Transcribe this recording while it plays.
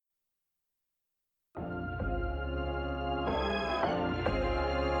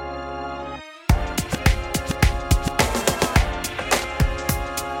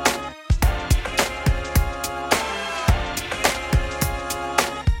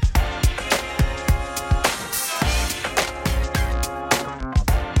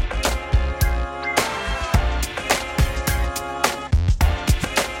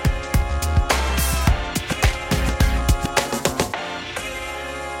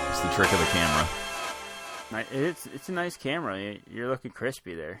the trick of the camera. It's a nice camera. You're looking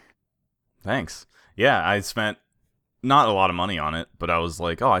crispy there. Thanks. Yeah, I spent not a lot of money on it, but I was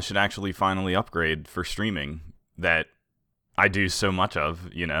like, oh, I should actually finally upgrade for streaming that I do so much of,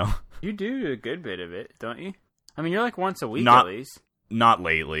 you know? You do a good bit of it, don't you? I mean, you're like once a week at least. Not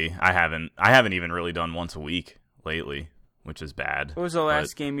lately. I haven't even really done once a week lately, which is bad. What was the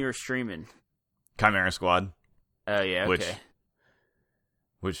last game you were streaming? Chimera Squad. Oh, yeah, okay.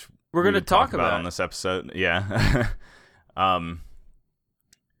 Which we're going to talk about on this episode. Yeah.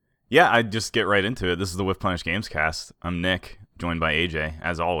 Yeah, I'd just get right into it. This is the Whiff Punish Games cast. I'm Nick, joined by AJ,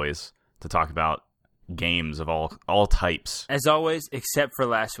 as always, to talk about games of all types. As always, except for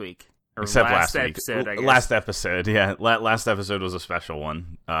last week. Except last episode, I guess. Last episode, yeah. Last episode was a special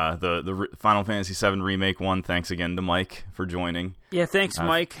one. The Final Fantasy VII Remake one. Thanks again to Mike for joining. Yeah, thanks,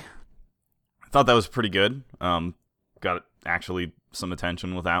 Mike. I thought that was pretty good. Got actually some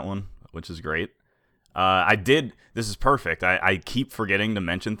attention with that one, which is great. This is perfect. I keep forgetting to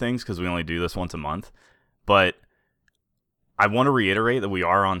mention things because we only do this once a month, but I want to reiterate that we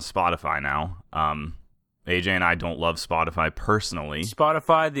are on Spotify now. AJ and I don't love Spotify personally.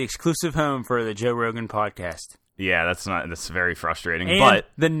 Spotify, the exclusive home for the Joe Rogan podcast. Yeah, that's very frustrating. And but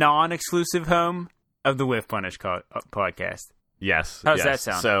the non-exclusive home of the Whiff Punish podcast. Yes. How's that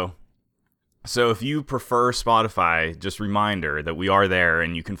sound? So if you prefer Spotify, just reminder that we are there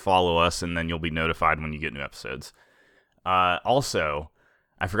and you can follow us and then you'll be notified when you get new episodes. Also,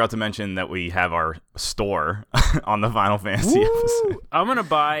 I forgot to mention that we have our store on the Final Fantasy episode. I'm going to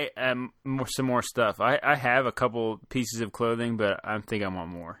buy some more stuff. I have a couple pieces of clothing, but I think I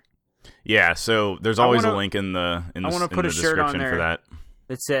want more. Yeah, so there's always a link in the description for that.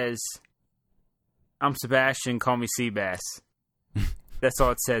 It says, I'm Sebastian, call me Seabass. That's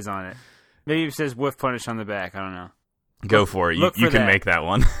all it says on it. Maybe it says Whiff Punish on the back. I don't know. Go for it. You can make that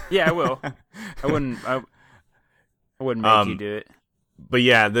one. Yeah, I will. I wouldn't make you do it. But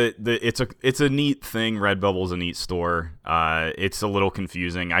yeah, it's a neat thing. Redbubble's a neat store. It's a little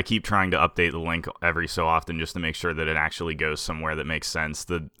confusing. I keep trying to update the link every so often just to make sure that it actually goes somewhere that makes sense.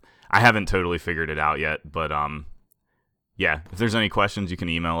 I haven't totally figured it out yet, but yeah, if there's any questions, you can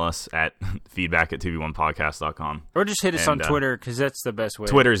email us at feedback@2v1podcast.com. Or just hit us on Twitter, because that's the best way.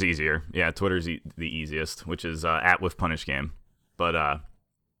 Twitter's easier. Yeah, Twitter's the easiest, which is at Whiff Punish Game. But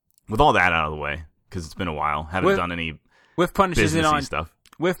with all that out of the way, because it's been a while, haven't done any Whiff Punish businessy stuff.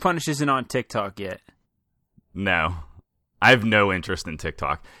 Whiff Punish isn't on TikTok yet. No. I have no interest in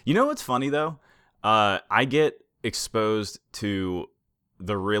TikTok. You know what's funny, though? I get exposed to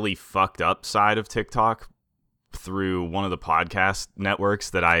the really fucked up side of TikTok through one of the podcast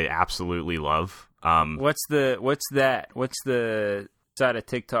networks that I absolutely love. What's the side of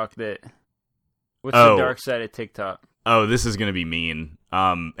TikTok what's the dark side of TikTok? Oh, this is going to be mean.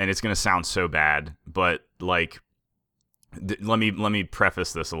 And it's going to sound so bad, but like, let me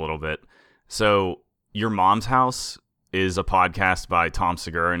preface this a little bit. So Your Mom's House is a podcast by Tom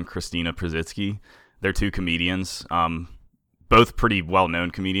Segura and Christina Przitsky. They're two comedians, both pretty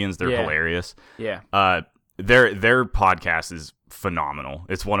well-known comedians. They're hilarious. Yeah. Their podcast is phenomenal.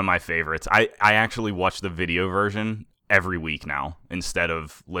 It's one of my favorites. I actually watch the video version every week now instead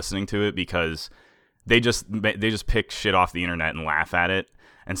of listening to it because they just pick shit off the internet and laugh at it,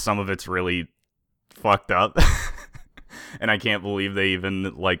 and some of it's really fucked up. And I can't believe they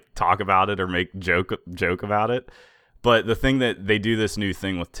even like talk about it or make joke about it. But the thing that they do this new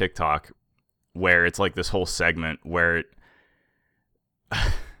thing with TikTok where it's like this whole segment where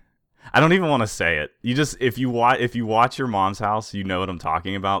I don't even want to say it. You just if you watch Your Mom's House, you know what I'm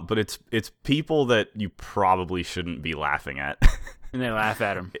talking about. But it's people that you probably shouldn't be laughing at, and they laugh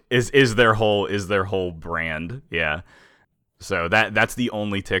at them. Is their whole brand? Yeah. So that's the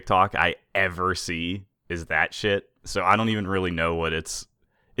only TikTok I ever see is that shit. So I don't even really know what it's.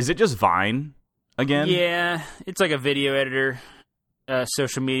 Is it just Vine again? Yeah, it's like a video editor,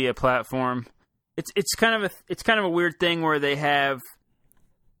 social media platform. It's kind of a weird thing where they have.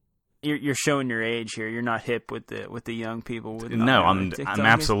 You're showing your age here. You're not hip with the young people. No, I'm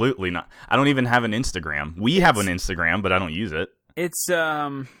absolutely not. I don't even have an Instagram. We have an Instagram, but I don't use it. It's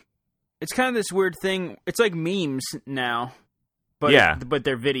kind of this weird thing. It's like memes now, but but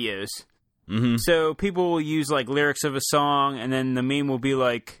they're videos. Mm-hmm. So people will use like lyrics of a song, and then the meme will be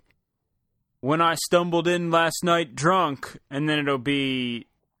like, "When I stumbled in last night drunk," and then it'll be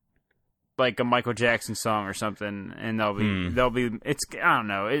like a Michael Jackson song or something, and they'll be it's I don't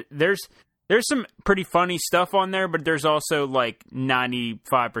know. There's some pretty funny stuff on there, but there's also like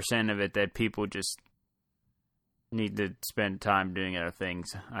 95% of it that people just need to spend time doing other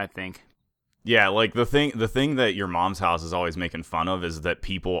things, I think. Yeah, like the thing that your mom's house is always making fun of is that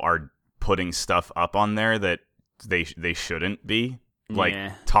people are putting stuff up on there that they shouldn't be. Like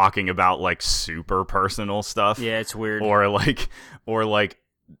talking about like super personal stuff. Yeah, it's weird. Or like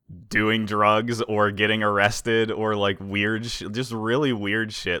doing drugs or getting arrested or like weird just really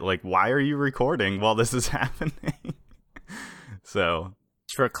weird shit. Like, why are you recording while this is happening? So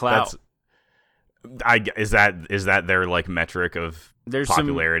it's for clout. Is that their like metric of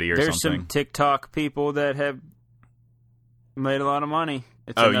popularity or something? There's some TikTok people that have made a lot of money.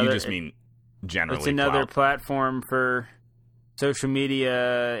 You just mean generally. It's another clout. platform for social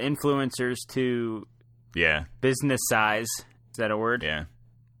media influencers to business size. Is that a word? Yeah.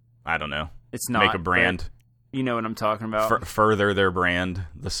 I don't know. It's not. Make a brand. You know what I'm talking about. Further their brand,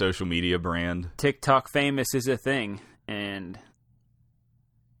 the social media brand. TikTok famous is a thing, and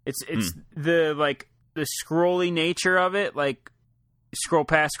it's the like the scrolly nature of it. Like scroll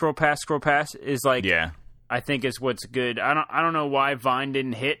past is like I think is what's good. I don't know why Vine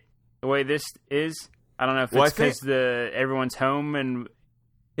didn't hit the way this is. I don't know if it's because everyone's home and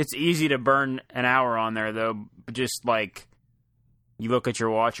it's easy to burn an hour on there though. Just like you look at your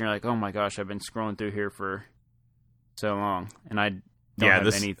watch and you're like, oh my gosh, I've been scrolling through here for so long, and I don't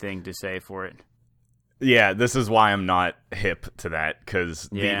have anything to say for it. Yeah, this is why I'm not hip to that, because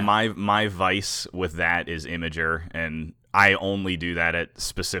my vice with that is Imager, and I only do that at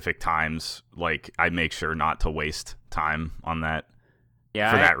specific times. Like, I make sure not to waste time on that for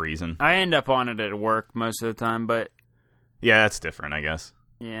that reason. I end up on it at work most of the time, but... Yeah, that's different, I guess.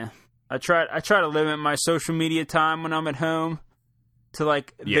 Yeah. I try to limit my social media time when I'm at home to,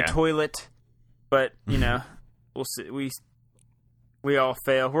 like, the toilet, but, you know... We'll see. We all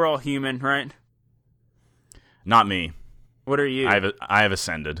fail. We're all human, right? Not me. What are you? I have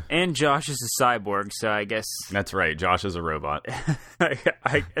ascended. And Josh is a cyborg, so I guess that's right. Josh is a robot.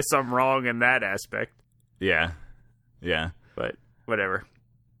 I guess I'm wrong in that aspect. Yeah. But whatever.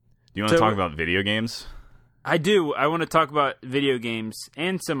 Do you want to talk about video games? I do. I want to talk about video games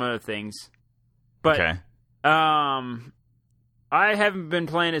and some other things. But okay. I haven't been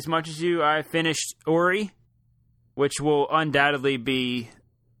playing as much as you. I finished Ori, which will undoubtedly be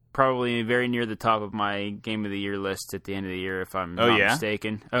probably very near the top of my Game of the Year list at the end of the year, if I'm not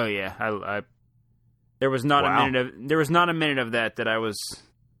mistaken. Oh yeah, I there was not a minute of that I was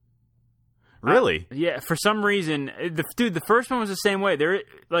really. For some reason, the first one was the same way.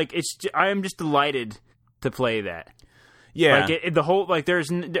 I am just delighted to play that. Yeah, like the whole I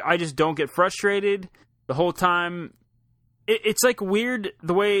just don't get frustrated the whole time. It's like weird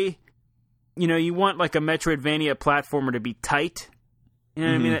the way. You know, you want like a Metroidvania platformer to be tight. You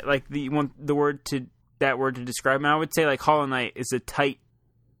know what I mean? Like you want that word to describe. And I would say like Hollow Knight is a tight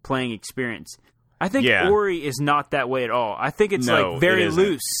playing experience. I think Ori is not that way at all. I think it's like very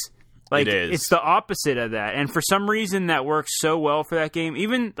loose. Like it's the opposite of that. And for some reason that works so well for that game.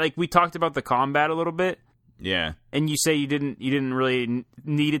 Even like we talked about the combat a little bit. Yeah. And you say you didn't really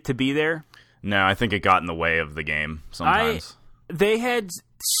need it to be there. No, I think it got in the way of the game sometimes. They had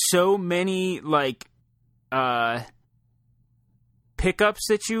so many like pickups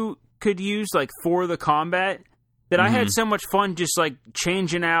that you could use like for the combat that I had so much fun just like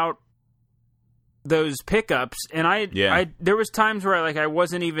changing out those pickups, and I there was times where I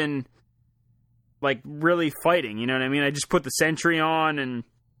wasn't even like really fighting, you know what I mean? I just put the sentry on, and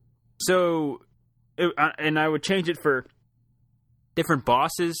so and I would change it for different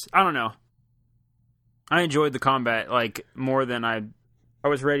bosses. I don't know. I enjoyed the combat like more than I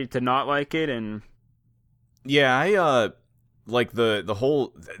was ready to not like it, and I like the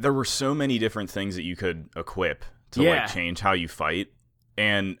whole. There were so many different things that you could equip to like change how you fight,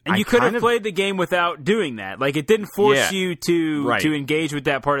 and you could have played the game without doing that. Like it didn't force you to engage with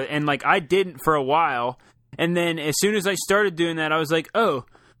that part of it, and like I didn't for a while, and then as soon as I started doing that, I was like, oh.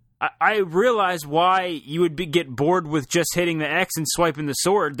 I realize why you would get bored with just hitting the X and swiping the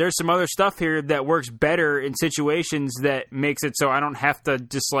sword. There's some other stuff here that works better in situations that makes it so I don't have to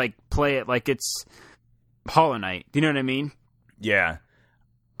just like play it like it's Hollow Knight. Do you know what I mean? Yeah.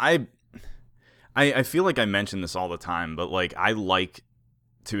 I feel like I mention this all the time, but like I like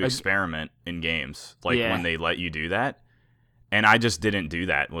to experiment in games, like when they let you do that. And I just didn't do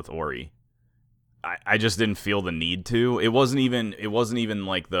that with Ori. I just didn't feel the need to. It wasn't even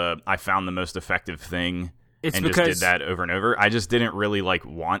like I found the most effective thing just did that over and over. I just didn't really like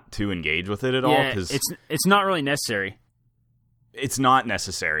want to engage with it at all because it's not really necessary. It's not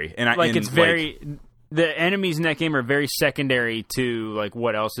necessary, and the enemies in that game are very secondary to like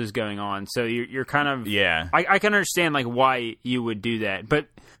what else is going on. So you're kind of I can understand like why you would do that, but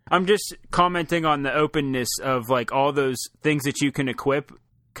I'm just commenting on the openness of like all those things that you can equip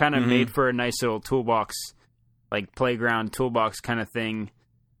kind of made for a nice little toolbox, like playground toolbox kind of thing.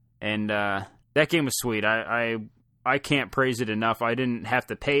 And that game was sweet. I can't praise it enough. I didn't have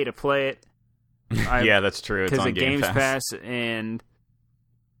to pay to play it. Yeah, that's true. It's on because of Game Games Pass, and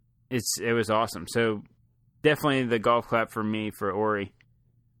it was awesome. So definitely the golf clap for me for Ori.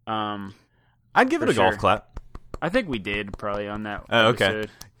 I'd give it a golf clap. I think we did probably on that. Oh, okay.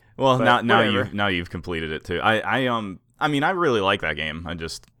 Episode. Well, But now you've completed it too. I mean, I really like that game. I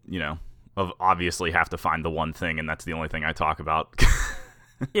just, obviously have to find the one thing, and that's the only thing I talk about.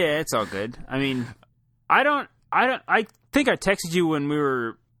 Yeah, it's all good. I mean, I think I texted you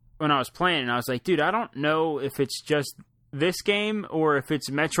when I was playing, and I was like, dude, I don't know if it's just this game or if it's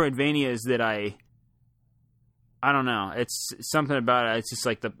Metroidvanias that I don't know. It's something about it. It's just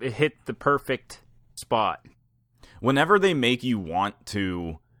like it hit the perfect spot. Whenever they make you want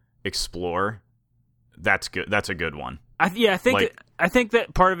to explore, that's good. That's a good one. I think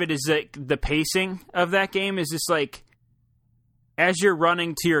that part of it is like the pacing of that game is just like as you're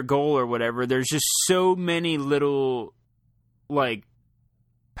running to your goal or whatever, there's just so many little like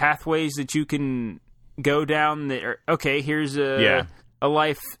pathways that you can go down that are, okay, here's a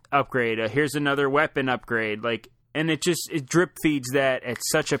life upgrade, here's another weapon upgrade, like, and it drip feeds that at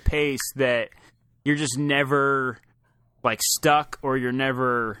such a pace that you're just never like stuck, or you're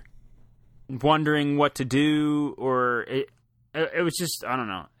never wondering what to do, or it was just, I don't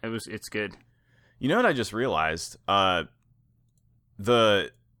know, it's good. You know what I just realized? I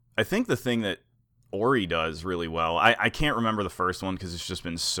think the thing that Ori does really well, I can't remember the first one because it's just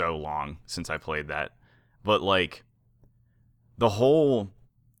been so long since I played that, but like the whole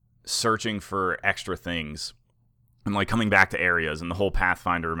searching for extra things and like coming back to areas and the whole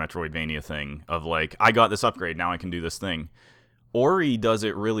Pathfinder Metroidvania thing of like, I got this upgrade, now I can do this thing. Ori does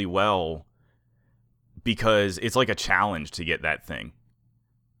it really well because it's like a challenge to get that thing.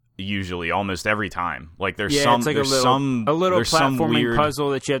 Usually, almost every time. Like it's like a little platforming puzzle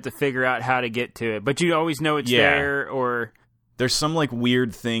that you have to figure out how to get to it, but you always know it's there. Or there's some like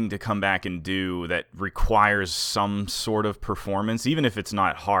weird thing to come back and do that requires some sort of performance, even if it's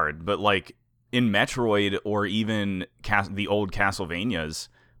not hard. But like in Metroid or even the old Castlevanias,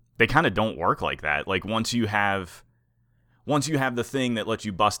 they kind of don't work like that. Like once you have the thing that lets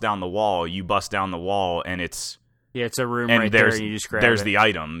you bust down the wall, and it's it's a room right there, and you just grab it. There's the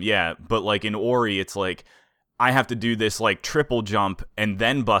item, yeah. But like in Ori, it's like I have to do this like triple jump and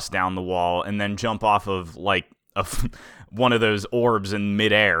then bust down the wall and then jump off of like one of those orbs in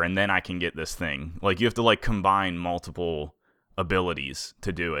midair, and then I can get this thing. Like you have to like combine multiple abilities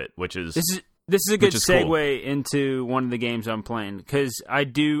to do it, which is this is a good segue cool. into one of the games I'm playing, because I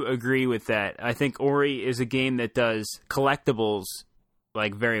do agree with that. I think Ori is a game that does collectibles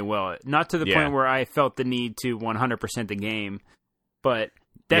like very well. Not to the point where I felt the need to 100% the game, but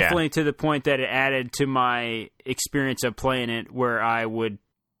definitely to the point that it added to my experience of playing it, where I would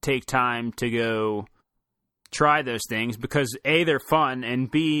take time to go try those things because A, they're fun,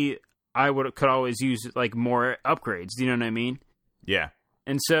 and B, I could always use like more upgrades. Do you know what I mean? Yeah.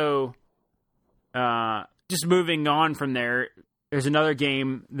 And so just moving on from there, there's another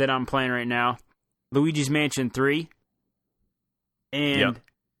game that I'm playing right now, Luigi's Mansion 3. And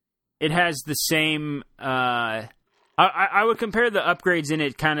it has the same... I would compare the upgrades in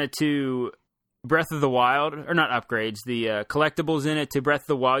it kind of to Breath of the Wild. Or not upgrades, the collectibles in it to Breath of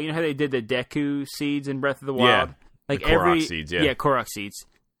the Wild. You know how they did the Deku seeds in Breath of the Wild? Yeah, like the Korok seeds, yeah. Yeah, Korok seeds.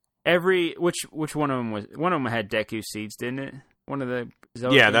 Which one of them was... One of them had Deku seeds, didn't it? One of the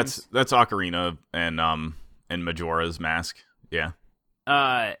Zelda games? that's Ocarina and Majora's Mask. Yeah.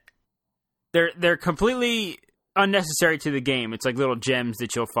 They're completely unnecessary to the game. It's like little gems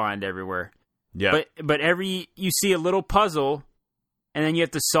that you'll find everywhere. Yeah. But you see a little puzzle, and then you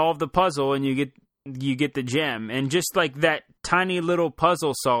have to solve the puzzle, and you get the gem. And just like that tiny little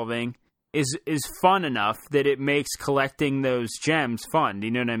puzzle solving is fun enough that it makes collecting those gems fun. Do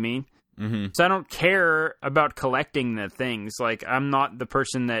you know what I mean? Mm-hmm. So I don't care about collecting the things. Like, I'm not the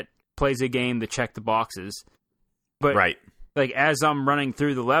person that plays a game to check the boxes. But right. Like, as I'm running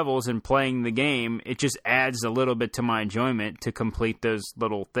through the levels and playing the game, it just adds a little bit to my enjoyment to complete those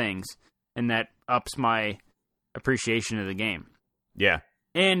little things. And that ups my appreciation of the game. Yeah.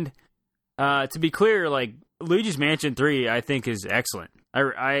 And to be clear, like, Luigi's Mansion 3, I think, is excellent.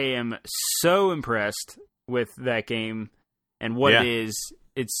 I am so impressed with that game and what it is.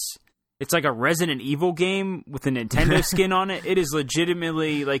 It's like a Resident Evil game with a Nintendo skin on it. It is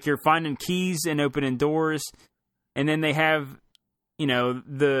legitimately like you're finding keys and opening doors. And then they have,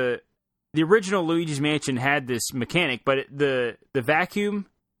 the original Luigi's Mansion had this mechanic, but the vacuum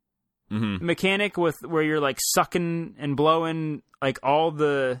mechanic with where you're like sucking and blowing like all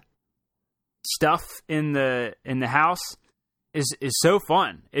the stuff in the house is so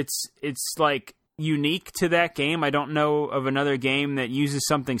fun. It's like unique to that game. I don't know of another game that uses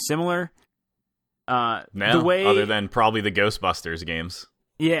something similar. The way, other than probably the Ghostbusters games.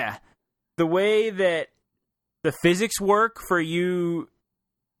 Yeah. The way that the physics work for you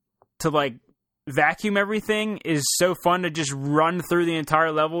to like vacuum everything is so fun to just run through the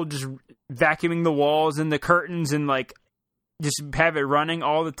entire level, just vacuuming the walls and the curtains and like just have it running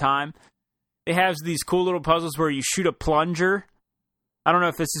all the time. It has these cool little puzzles where you shoot a plunger. I don't know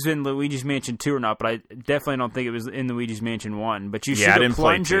if this is in Luigi's Mansion 2 or not, but I definitely don't think it was in Luigi's Mansion 1. But you shoot I a didn't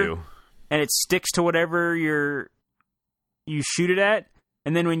plunger play 2. and it sticks to whatever you shoot it at.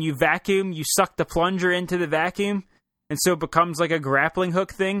 And then when you vacuum, you suck the plunger into the vacuum. And so it becomes like a grappling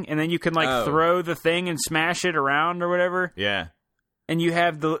hook thing. And then you can like throw the thing and smash it around or whatever. Yeah. And you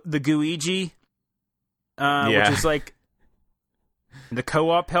have the Gooigi, which is like the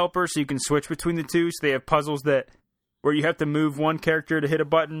co-op helper. So you can switch between the two. So they have puzzles where you have to move one character to hit a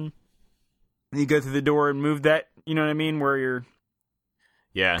button. And you go through the door and move that, you know what I mean? Where you're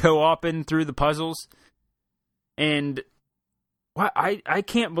co-oping through the puzzles. And I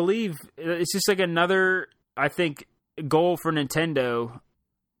can't believe it's just like another, I think, goal for Nintendo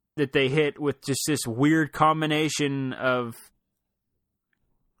that they hit with just this weird combination of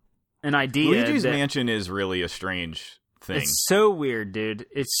an idea. Luigi's Mansion is really a strange thing. It's so weird, dude.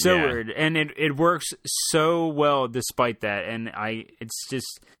 It's so weird. And it works so well despite that. And it's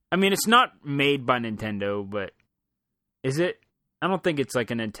just, I mean, it's not made by Nintendo, but is it? I don't think it's like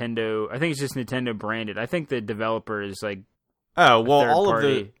a Nintendo. I think it's just Nintendo branded. I think the developer is like,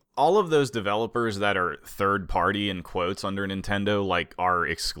 all of those developers that are third party in quotes under Nintendo like are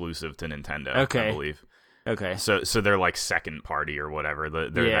exclusive to Nintendo. Okay. I believe. Okay. So they're like second party or whatever.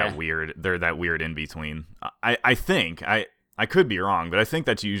 They're that weird. They're that weird in between. I think I could be wrong, but I think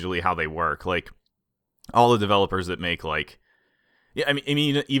that's usually how they work. Like all the developers that make like, I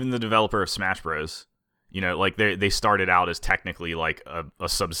mean even the developer of Smash Bros. You know, like they started out as technically like a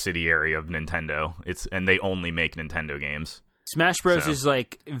subsidiary of Nintendo. And they only make Nintendo games. Smash Bros is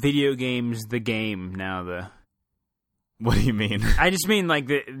like video games, the game now. What do you mean? I just mean like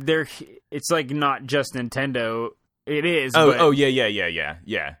it's like not just Nintendo. It is.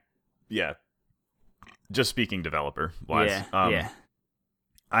 Yeah. Just speaking developer wise. Yeah.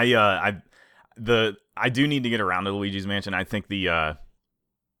 I do need to get around to Luigi's Mansion. I think the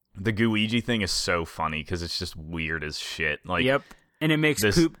Gooigi thing is so funny because it's just weird as shit. Like, yep. And it makes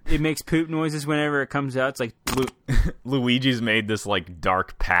poop. It makes poop noises whenever it comes out. It's like Luigi's made this like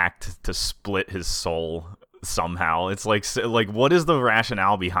dark pact to split his soul somehow. It's like what is the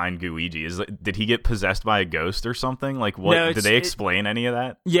rationale behind Gooigi? Did he get possessed by a ghost or something? Like what? No, did they explain any of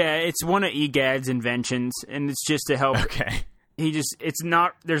that? Yeah, it's one of Egad's inventions, and it's just to help. Okay. It's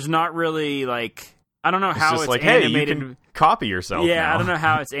not. There's not really like. I don't know how it's like, animated. Hey, you can copy yourself. Yeah, now. I don't know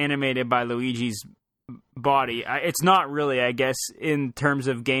how it's animated by Luigi's body. It's not really, I guess, in terms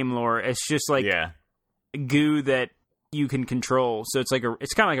of game lore. It's just like goo that you can control. So it's kind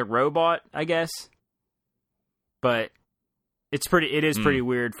of like a robot, I guess. But it is pretty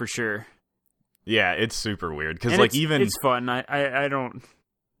weird for sure. Yeah, it's super weird because it's fun. I don't.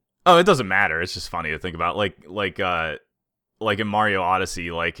 Oh, it doesn't matter. It's just funny to think about. Like in Mario Odyssey,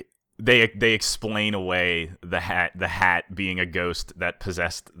 like. They explain away the hat being a ghost that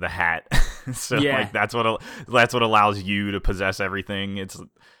possessed the hat. So like that's what allows you to possess everything.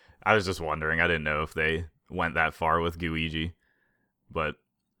 I was just wondering. I didn't know if they went that far with Gooigi, but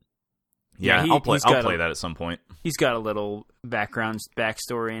I'll play that at some point. He's got a little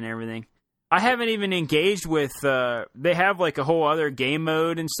backstory and everything. I haven't even engaged with. They have like a whole other game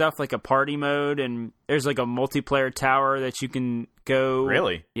mode and stuff, like a party mode, and there's like a multiplayer tower that you can go.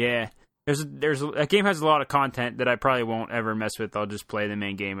 Really? Yeah. That game has a lot of content that I probably won't ever mess with. I'll just play the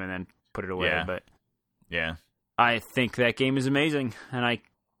main game and then put it away. Yeah. But yeah, I think that game is amazing, and I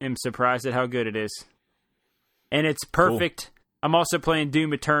am surprised at how good it is. And it's perfect. Cool. I'm also playing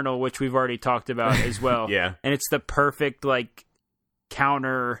Doom Eternal, which we've already talked about as well. Yeah, and it's the perfect like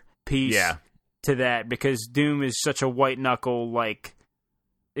counter piece to that because Doom is such a white knuckle like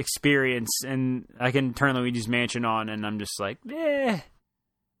experience, and I can turn Luigi's Mansion on and I'm just like, let's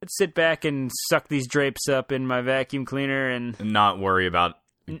sit back and suck these drapes up in my vacuum cleaner and not worry about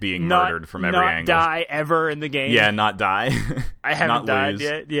being murdered from every angle. Not die ever in the game. Yeah, not die. I haven't died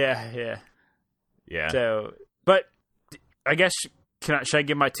yet. Yeah. So, but I guess should I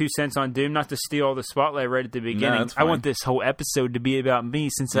give my 2 cents on Doom? Not to steal all the spotlight right at the beginning. No, I want this whole episode to be about me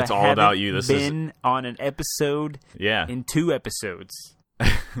since it's I haven't been on an episode in 2 episodes.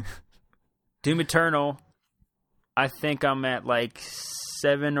 Doom Eternal, I think I'm at like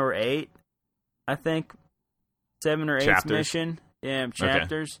 7 or 8. I think 7 or 8 mission. Yeah,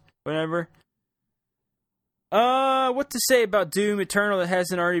 chapters, whatever. What to say about Doom Eternal that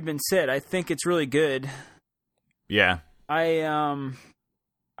hasn't already been said? I think it's really good. Yeah.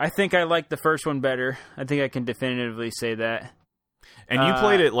 I think I like the first one better. I think I can definitively say that. And you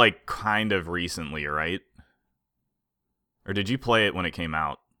played it like kind of recently, right? Or did you play it when it came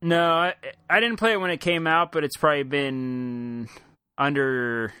out? No, I didn't play it when it came out, but it's probably been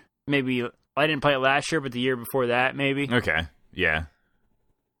under maybe. I didn't play it last year, but the year before that, maybe. Okay, yeah.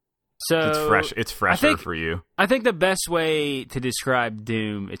 So it's fresh. It's fresher for you. I think the best way to describe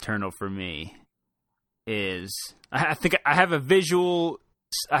Doom Eternal for me is I think I have a visual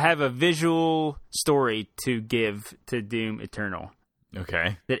story to give to Doom Eternal.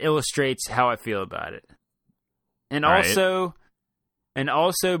 Okay. That illustrates how I feel about it. And also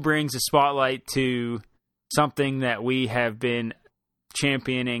brings a spotlight to something that we have been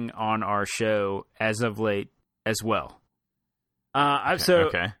championing on our show as of late as well.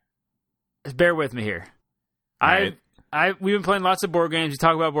 Okay. Bear with me here. We've been playing lots of board games. We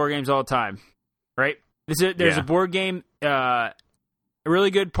talk about board games all the time, right? There's a board game, a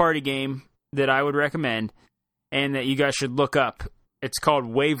really good party game that I would recommend and that you guys should look up. It's called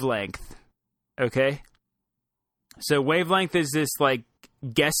Wavelength. Okay? So Wavelength is this like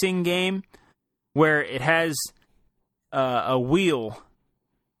guessing game where it has a wheel,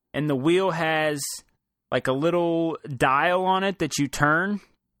 and the wheel has like a little dial on it that you turn,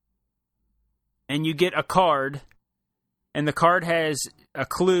 and you get a card, and the card has a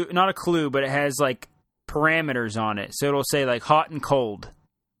clue, not a clue, but it has like parameters on it. So it'll say like hot and cold.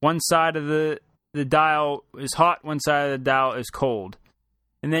 One side of the dial is hot, one side of the dial is cold.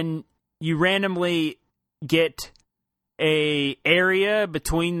 And then you randomly get a area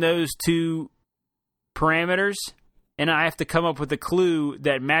between those two parameters, and I have to come up with a clue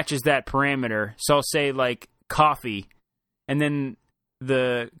that matches that parameter. So I'll say like coffee, and then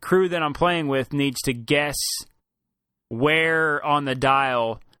the crew that I'm playing with needs to guess where on the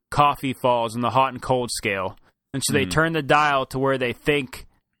dial coffee falls on the hot and cold scale. And so they turn the dial to where they think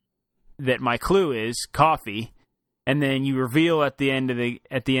that my clue is coffee, and then you reveal at the end of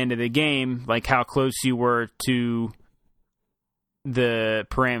the game like how close you were to the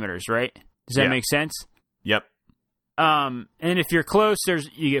parameters, right? Does that make sense? Yep. And if you're close,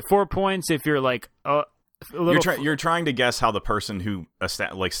 you get 4 points. If you're like you're trying to guess how the person who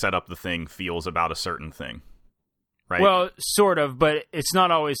set up the thing feels about a certain thing, right? Well, sort of, but it's not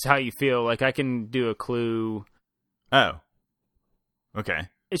always how you feel. Like I can do a clue. Oh. Okay.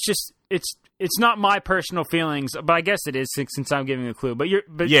 It's just it's not my personal feelings, but I guess it is since I'm giving a clue. But you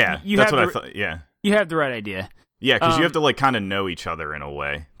that's what I thought. Yeah. You have the right idea. Yeah, because you have to like kind of know each other in a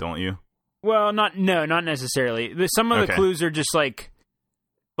way, don't you? Well, not necessarily. Some of the clues are just like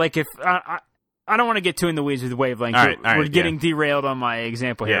if I don't want to get too in the weeds with Wavelength. All right, we're getting derailed on my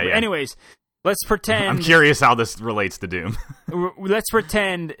example here. But anyways, let's pretend. I'm curious how this relates to Doom. Let's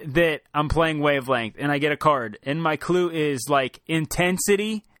pretend that I'm playing Wavelength and I get a card, and my clue is like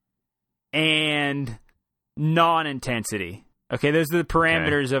intensity and non-intensity. Okay, those are the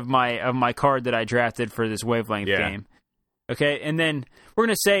parameters of my card that I drafted for this Wavelength game. Okay, and then we're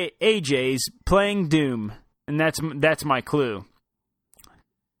gonna say AJ's playing Doom, and that's my clue.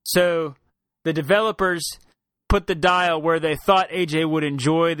 So the developers put the dial where they thought AJ would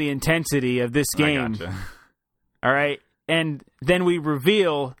enjoy the intensity of this game. I gotcha. All right, and then we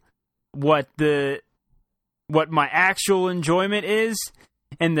reveal what my actual enjoyment is,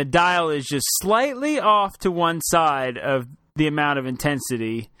 and the dial is just slightly off to one side of the amount of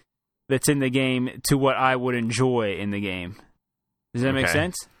intensity that's in the game to what I would enjoy in the game. Does that make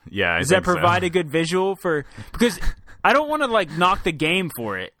sense? Yeah. Does that provide a good visual for? Because I don't want to like knock the game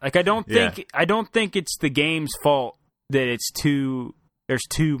for it. Like I don't think it's the game's fault that there's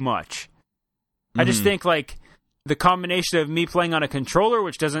too much. I just think like the combination of me playing on a controller,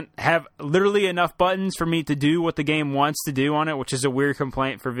 which doesn't have literally enough buttons for me to do what the game wants to do on it, which is a weird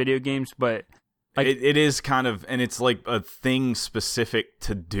complaint for video games, but like, it is kind of, and it's like a thing specific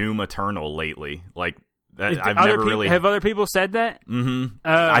to Doom Eternal lately. Like that, I've never really. Have other people said that? Mm-hmm.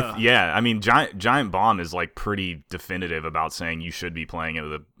 I mean, Giant Bomb is like pretty definitive about saying you should be playing it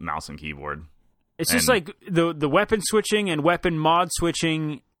with a mouse and keyboard. It's just like the weapon switching and weapon mod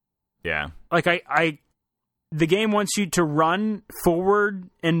switching. Yeah. Like the game wants you to run forward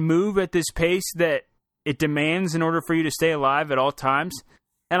and move at this pace that it demands in order for you to stay alive at all times.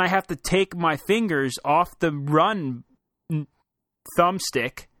 And I have to take my fingers off the run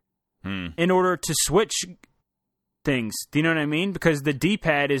thumbstick in order to switch things. Do you know what I mean? Because the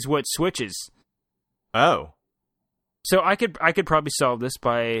D-pad is what switches. Oh. So I could probably solve this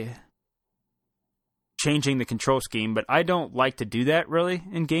by changing the control scheme, but I don't like to do that really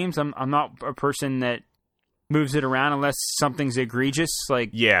in games. I'm not a person that moves it around unless something's egregious,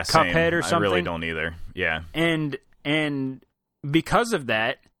 like Cuphead or something. I really don't either. Yeah. And because of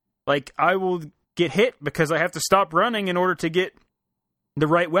that, like I will get hit because I have to stop running in order to get the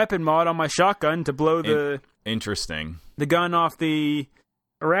right weapon mod on my shotgun to blow the gun off the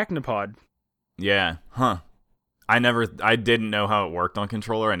arachnopod. Yeah. Huh. I didn't know how it worked on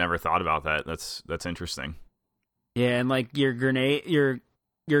controller. I never thought about that. That's interesting. Yeah, and like your grenade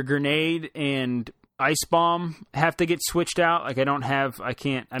and ice bomb have to get switched out. Like I don't have a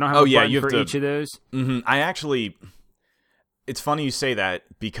button for each of those. Mm-hmm. It's funny you say that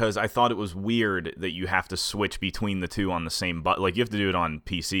because I thought it was weird that you have to switch between the two on the same button. Like you have to do it on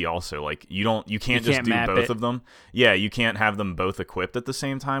PC also. Like you can't just do both of them. Yeah, you can't have them both equipped at the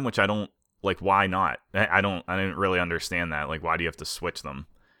same time, which I don't like. Why not? I didn't really understand that. Like why do you have to switch them?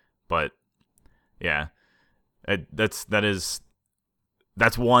 But yeah, that's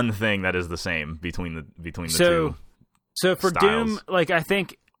one thing that is the same between the two. So for styles. Doom, like I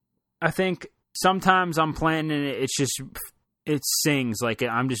think sometimes I'm playing and it sings like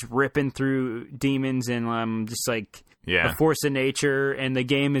I'm just ripping through demons and I'm just like a force of nature, and the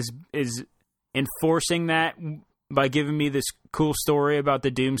game is enforcing that by giving me this cool story about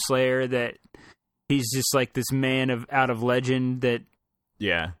the Doom Slayer, that he's just like this man out of legend that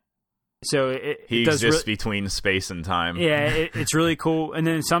so he exists between space and time. Yeah, it's really cool. And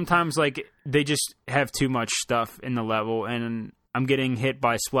then sometimes like they just have too much stuff in the level, and I'm getting hit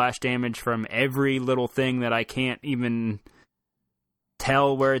by splash damage from every little thing that I can't even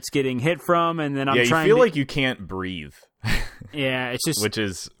tell where it's getting hit from. And then I'm trying. You feel like you can't breathe. Yeah, it's just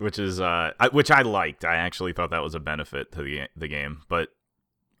which I liked. I actually thought that was a benefit to the game, but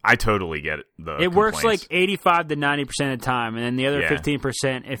I totally get it. It works like 85 to 90% of the time, and then the other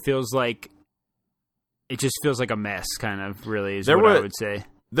 15%, it feels like a mess. Kind of, really, is what I would say.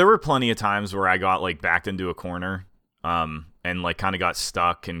 There were plenty of times where I got like backed into a corner, and like kind of got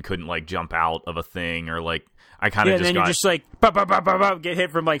stuck and couldn't like jump out of a thing, or like I kind of just then you're just like get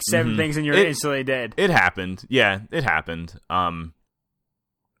hit from like 7 things and you're instantly dead. It happened. Yeah, it happened. That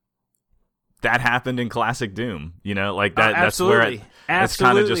happened in classic Doom, like that. That's where that's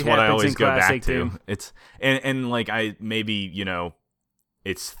kind of just what I always go back to. Doom. It's and like I maybe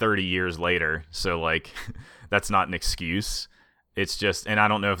it's 30 years later, so like that's not an excuse. It's just, and I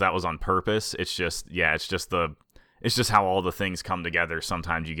don't know if that was on purpose. It's just it's just how all the things come together.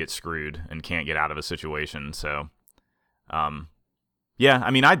 Sometimes you get screwed and can't get out of a situation. So, I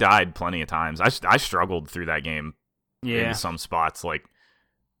mean, I died plenty of times. I struggled through that game in some spots, like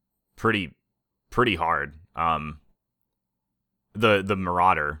pretty hard. The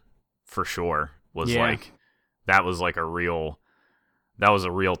Marauder for sure was like that was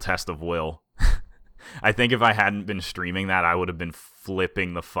a real test of will. I think if I hadn't been streaming that, I would have been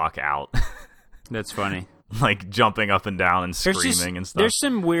flipping the fuck out. That's funny. Like jumping up and down and screaming and stuff. There's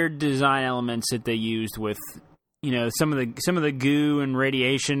some weird design elements that they used with some of the goo and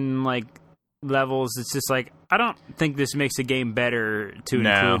radiation like levels. It's just like, I don't think this makes the game better to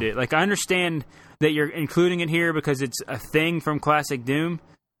include it. Like I understand that you're including it here because it's a thing from classic Doom,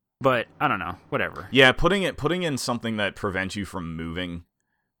 but I don't know, whatever. Yeah, putting in something that prevents you from moving,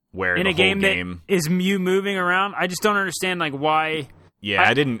 where in the a game that is you moving around, I just don't understand like why. Yeah,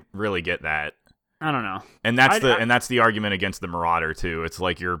 I didn't really get that. I don't know. And that's the argument against the Marauder too. It's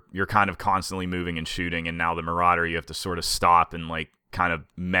like you're kind of constantly moving and shooting, and now the Marauder you have to sort of stop and like kind of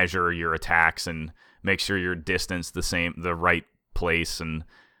measure your attacks and make sure your distance the right place, and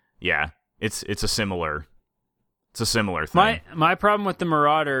it's a similar thing. My problem with the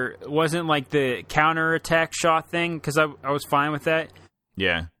Marauder wasn't like the counter attack shot thing, because I was fine with that.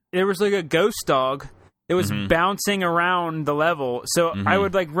 Yeah. There was like a ghost dog that was bouncing around the level, so I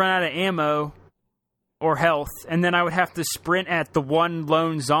would like run out of ammo or health, and then I would have to sprint at the one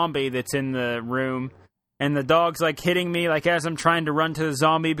lone zombie that's in the room, and the dog's like hitting me like as I'm trying to run to the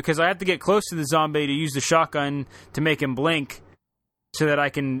zombie, because I have to get close to the zombie to use the shotgun to make him blink so that I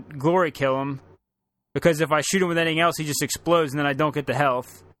can glory kill him, because if I shoot him with anything else he just explodes and then I don't get the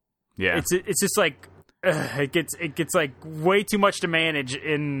health. Yeah. It's just like it gets like way too much to manage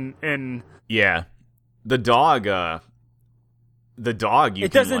in Yeah. The dog it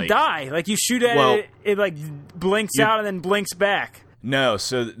doesn't die. Like you shoot at it like blinks out and then blinks back. No,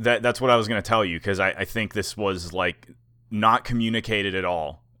 so that's what I was going to tell you, because I think this was like not communicated at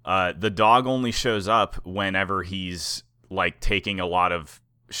all. The dog only shows up whenever he's like taking a lot of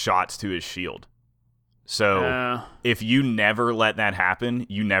shots to his shield. So if you never let that happen,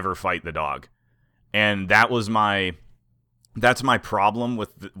 you never fight the dog. And that's my problem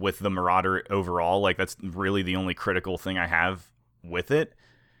with the Marauder overall. Like, that's really the only critical thing I have with it,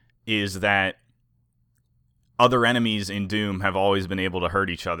 is that other enemies in Doom have always been able to hurt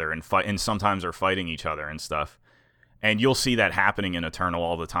each other and fight, and sometimes are fighting each other and stuff. And you'll see that happening in Eternal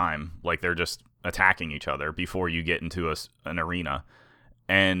all the time. Like, they're just attacking each other before you get into an arena.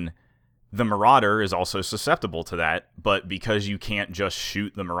 And the Marauder is also susceptible to that, but because you can't just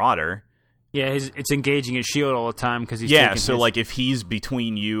shoot the Marauder... Yeah, it's engaging his shield all the time because he's like, if he's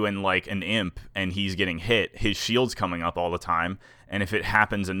between you and, like, an imp and he's getting hit, his shield's coming up all the time, and if it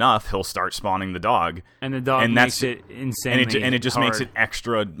happens enough, he'll start spawning the dog. And the dog makes it insanely and it just hard. makes it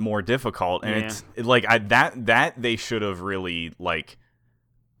extra more difficult. And it's like, that they should have really, like,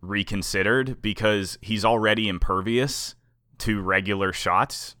 reconsidered, because he's already impervious to regular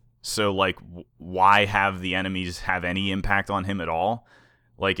shots. So, like, why have the enemies have any impact on him at all?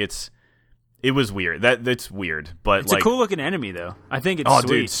 Like, it was weird. That's weird, but it's like, a cool looking enemy though. I think it's sweet.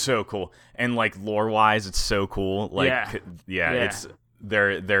 Dude, it's so cool. And like, lore wise, it's so cool. Like, it's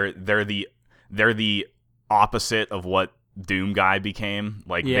they're the opposite of what Doom Guy became.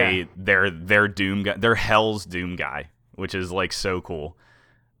 Like, they're Doom Guy. They're Hell's Doom Guy, which is like so cool.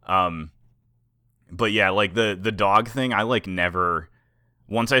 But yeah, like the dog thing, I like never.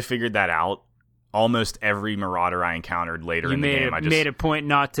 Once I figured that out, almost every Marauder I encountered later in the game, I just made a point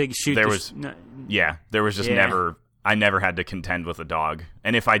not to shoot. There was just never. I never had to contend with a dog,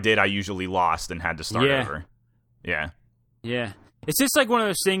 and if I did, I usually lost and had to start over. Yeah. It's just like one of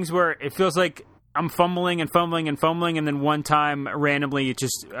those things where it feels like I'm fumbling, and then one time randomly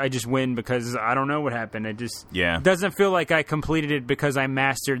I just win because I don't know what happened. It just doesn't feel like I completed it because I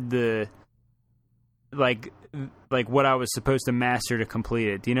mastered the like what I was supposed to master to complete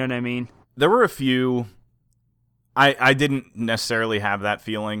it. Do you know what I mean? There were a few. I didn't necessarily have that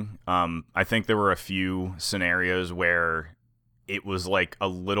feeling. I think there were a few scenarios where it was like a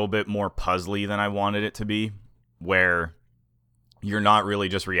little bit more puzzly than I wanted it to be, where you're not really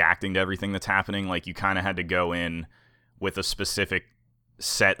just reacting to everything that's happening. Like, you kind of had to go in with a specific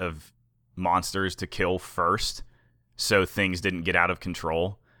set of monsters to kill first, so things didn't get out of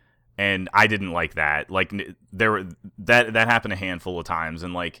control. And I didn't like that. Like, that happened a handful of times,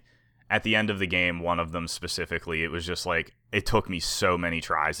 and like, at the end of the game, one of them specifically, it was just like, it took me so many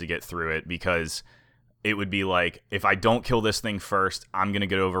tries to get through it, because it would be like, if I don't kill this thing first, I'm going to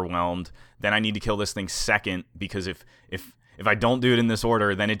get overwhelmed. Then I need to kill this thing second, because if I don't do it in this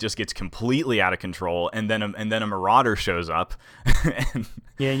order, then it just gets completely out of control, and then a Marauder shows up. And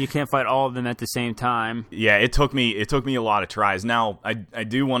you can't fight all of them at the same time. Yeah, it took me a lot of tries. Now, I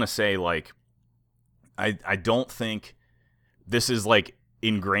do want to say, like, I don't think this is like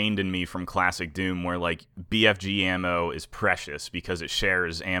ingrained in me from classic Doom, where like BFG ammo is precious because it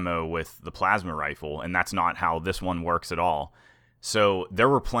shares ammo with the plasma rifle, and that's not how this one works at all. So there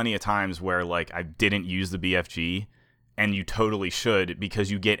were plenty of times where like I didn't use the BFG, and you totally should,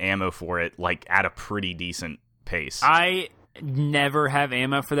 because you get ammo for it like at a pretty decent pace. I never have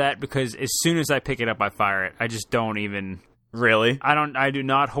ammo for that, because as soon as I pick it up, I fire it. I just don't even. Really? I do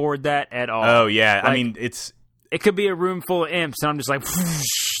not hoard that at all. Oh yeah, like, I mean, it could be a room full of imps, and I'm just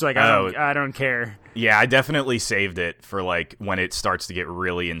like, I don't care. Yeah, I definitely saved it for like when it starts to get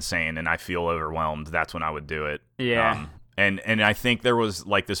really insane and I feel overwhelmed. That's when I would do it. Yeah. And I think there was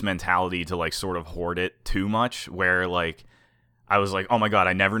like this mentality to like sort of hoard it too much, where like I was like, oh my god,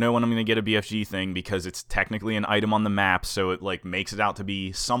 I never know when I'm going to get a BFG thing, because it's technically an item on the map, so it like makes it out to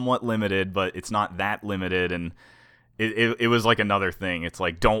be somewhat limited, but it's not that limited, and it was like another thing. It's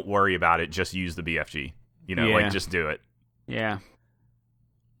like, don't worry about it, just use the BFG. You know, like, just do it. Yeah.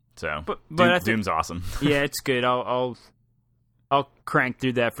 So, but Doom's awesome. Yeah, it's good. I'll crank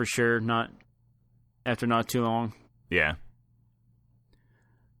through that for sure. Not too long. Yeah.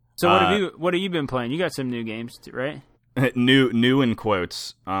 So what have you been playing? You got some new games, right? New in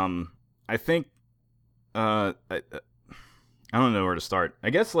quotes. I think I don't know where to start.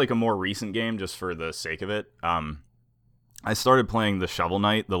 I guess like a more recent game, just for the sake of it. I started playing the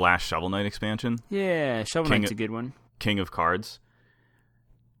last Shovel Knight expansion. Yeah, Shovel Knight's a good one. King of Cards.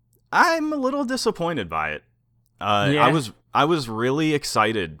 I'm a little disappointed by it. I was really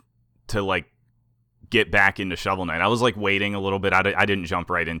excited to like get back into Shovel Knight. I was like waiting a little bit. I didn't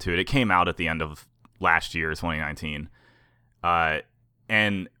jump right into it. It came out at the end of last year, 2019.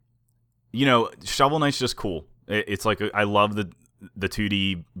 And you know, Shovel Knight's just cool. It's like, I love the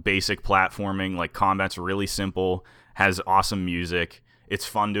 2D basic platforming. Like, combat's really simple, has awesome music. It's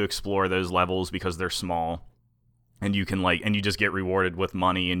fun to explore those levels because they're small. and you can and you just get rewarded with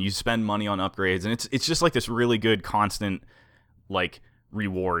money, and you spend money on upgrades, and it's just like this really good constant like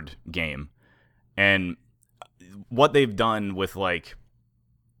reward game. And what they've done with like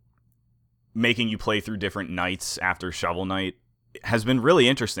making you play through different nights after Shovel Knight has been really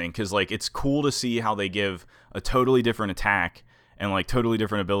interesting, because like it's cool to see how they give a totally different attack and like totally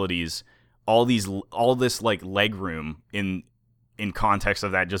different abilities all this like leg room in context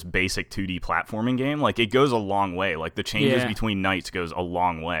of that just basic 2D platforming game. Like it goes a long way. Like the changes between nights goes a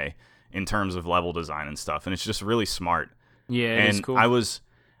long way in terms of level design and stuff, and it's just really smart. Yeah, and it's cool. I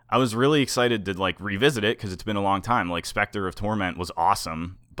was really excited to like revisit it, because it's been a long time. Like Spectre of Torment was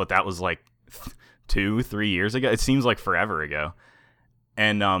awesome, but that was like 2-3 years ago. It seems like forever ago.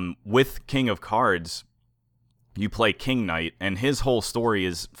 And with King of Cards, you play King Knight, and his whole story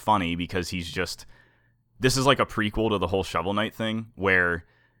is funny because this is like a prequel to the whole Shovel Knight thing, where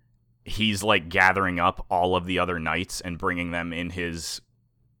he's like gathering up all of the other knights and bringing them in his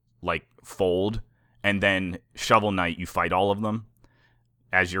like fold, and then Shovel Knight, you fight all of them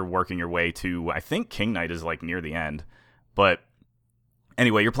as you're working your way to, I think King Knight is like near the end. But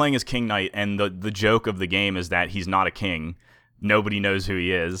anyway, you're playing as King Knight, and the joke of the game is that he's not a king. Nobody knows who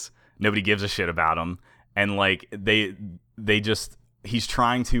he is. Nobody gives a shit about him. And like he's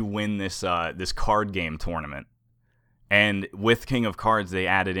trying to win this card game tournament. And with King of Cards, they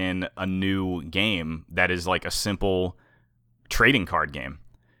added in a new game that is like a simple trading card game.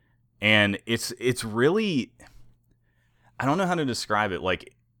 And it's really, I don't know how to describe it.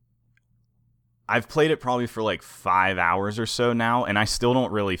 Like, I've played it probably for like 5 hours or so now, and I still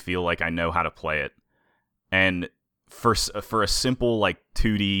don't really feel like I know how to play it. And for a simple like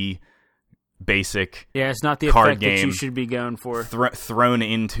 2D basic it's not the card effect game that you should be going for, thrown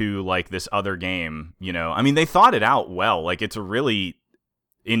into like this other game, you know. I mean, they thought it out well. Like it's really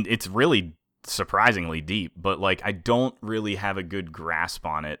surprisingly deep, but like I don't really have a good grasp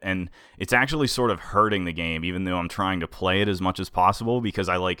on it, and it's actually sort of hurting the game, even though I'm trying to play it as much as possible, because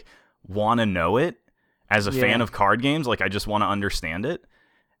I like want to know it as a fan of card games. Like I just want to understand it.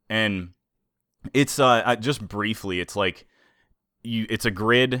 And it's just briefly, it's like it's a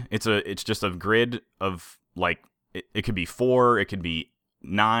grid. It's just a grid of like it could be 4, it could be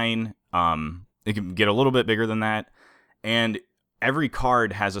 9, it can get a little bit bigger than that, and every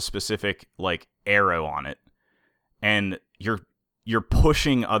card has a specific like arrow on it, and you're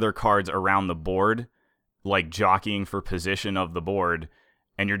pushing other cards around the board, like jockeying for position of the board,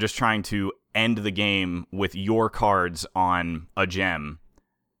 and you're just trying to end the game with your cards on a gem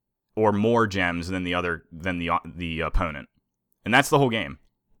or more gems than the opponent. And that's the whole game.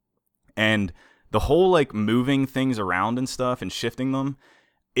 And the whole like moving things around and stuff and shifting them,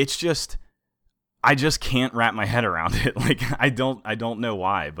 it's just, I just can't wrap my head around it. Like I don't know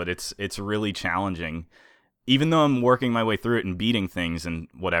why, but it's really challenging. Even though I'm working my way through it and beating things and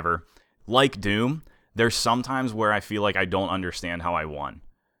whatever, like Doom, there's sometimes where I feel like I don't understand how I won.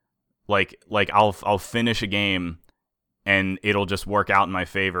 Like I'll finish a game and it'll just work out in my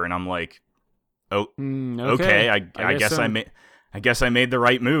favor, and I'm like, oh, okay. I guess so. I guess I made the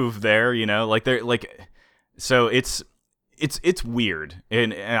right move there, you know. Like they're like, so it's weird,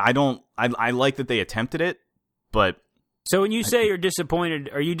 and I like that they attempted it, but. So when you say you're disappointed,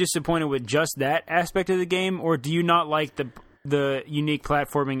 are you disappointed with just that aspect of the game, or do you not like the unique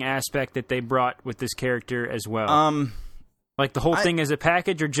platforming aspect that they brought with this character as well? Like the whole thing as a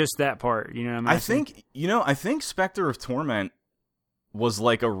package, or just that part? You know what I'm asking? I think Spectre of Torment was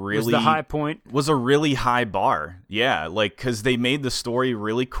like was the high point. Was a really high bar. Yeah, like cuz they made the story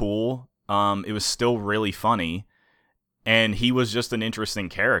really cool. It was still really funny, and he was just an interesting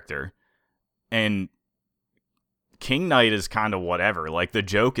character. And King Knight is kind of whatever. Like the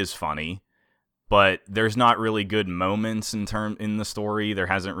joke is funny, but there's not really good moments in the story. There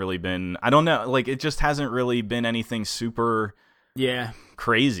hasn't really been, I don't know, like it just hasn't really been anything super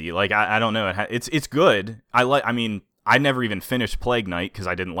crazy. Like I don't know. It's good. I mean, I never even finished Plague Knight because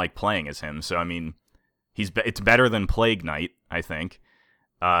I didn't like playing as him. So I mean, it's better than Plague Knight, I think.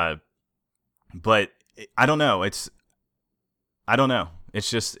 But I don't know. I don't know.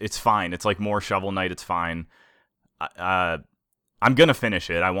 It's fine. It's like more Shovel Knight. It's fine. I'm gonna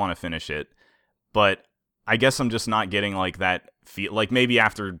finish it. I want to finish it. But I guess I'm just not getting like that feel. Like maybe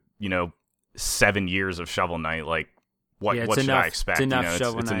after 7 years of Shovel Knight, like what should I expect? It's enough.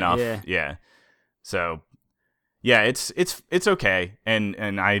 It's enough. Yeah. So yeah, it's okay,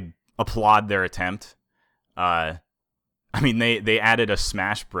 and I applaud their attempt. I mean they added a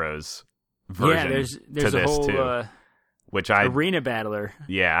Smash Bros version there's to this a whole, too, which arena battler.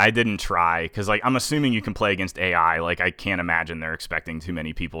 Yeah, I didn't try because like I'm assuming you can play against AI. Like I can't imagine they're expecting too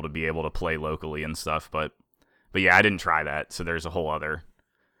many people to be able to play locally and stuff. But But yeah, I didn't try that, so there's a whole other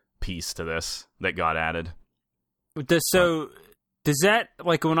piece to this that got added. Does that,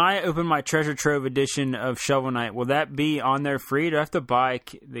 like, when I open my Treasure Trove edition of Shovel Knight, will that be on there free? Do I have to buy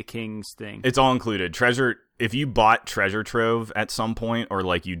the King's thing? It's all included. If you bought Treasure Trove at some point, or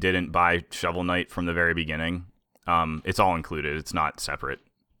like you didn't buy Shovel Knight from the very beginning, it's all included. It's not separate.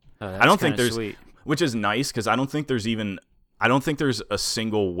 I don't think there's, sweet. Which is nice because I don't think there's a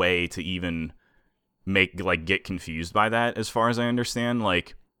single way to even get confused by that. As far as I understand,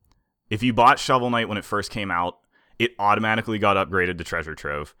 like if you bought Shovel Knight when it first came out, it automatically got upgraded to Treasure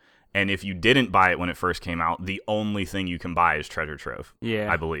Trove. And if you didn't buy it when it first came out, the only thing you can buy is Treasure Trove.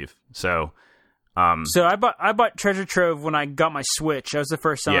 Yeah, I believe so. So I bought Treasure Trove when I got my Switch. That was the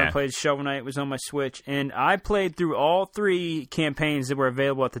first time I played Shovel Knight. Was on my Switch, and I played through all 3 campaigns that were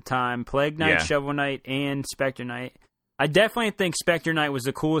available at the time: Plague Knight, Shovel Knight, and Spectre Knight. I definitely think Spectre Knight was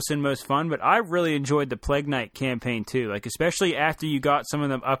the coolest and most fun, but I really enjoyed the Plague Knight campaign too. Like, especially after you got some of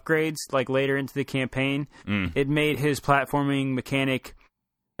the upgrades, like later into the campaign, it made his platforming mechanic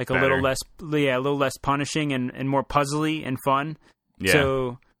like a little less punishing and more puzzly and fun. Yeah.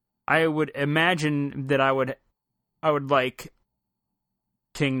 So I would imagine that I would like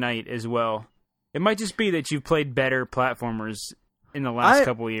King Knight as well. It might just be that you've played better platformers in the last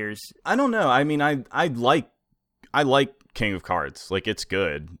couple of years. I don't know. I mean, I like King of Cards. Like, it's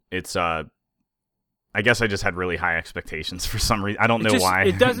good. It's I guess I just had really high expectations for some reason. I don't know why.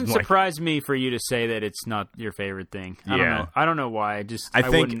 It doesn't surprise me for you to say that it's not your favorite thing. I don't know why. I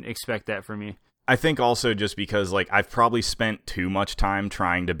wouldn't expect that from you. I think also just because, like, I've probably spent too much time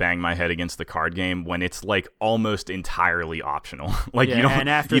trying to bang my head against the card game when it's like almost entirely optional. Like, you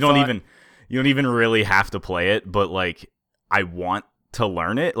don't even really have to play it, but like I want to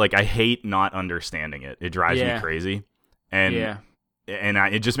learn it. Like, I hate not understanding it. It drives me crazy. And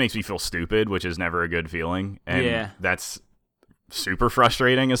it just makes me feel stupid, which is never a good feeling. And that's super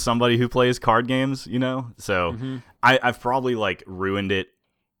frustrating as somebody who plays card games, you know? So I've probably like ruined it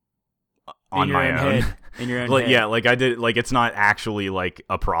on my own. In your own like, head. Yeah, like I did, like it's not actually like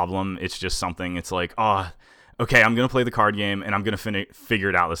a problem. It's just something, it's like, okay, I'm going to play the card game and I'm going to figure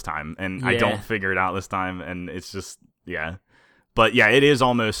it out this time. And I don't figure it out this time. And it's just, But yeah, it is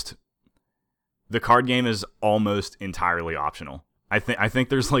almost, the card game is almost entirely optional. I think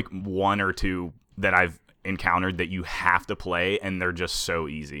there's like 1 or 2 that I've encountered that you have to play, and they're just so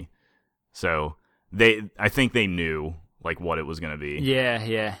easy. So I think they knew like what it was going to be.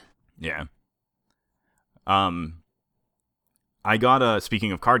 Yeah. I got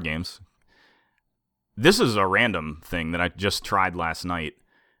speaking of card games, this is a random thing that I just tried last night,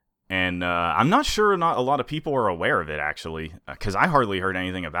 and I'm not sure not a lot of people are aware of it actually, because I hardly heard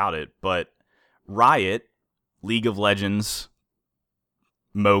anything about it. But Riot, League of Legends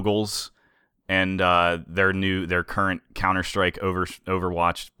moguls, and their current Counter-Strike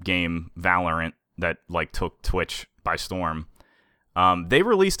Overwatch game Valorant that like took Twitch by storm. They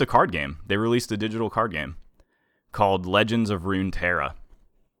released a card game. They released a digital card game called Legends of Runeterra.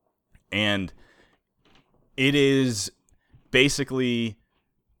 And it is basically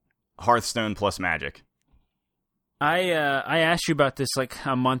Hearthstone plus Magic. I asked you about this like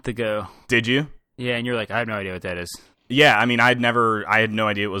a month ago. Did you? Yeah, and you're like, I have no idea what that is. Yeah, I mean, I had no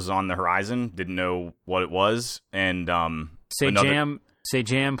idea it was on the horizon. Didn't know what it was. And Jam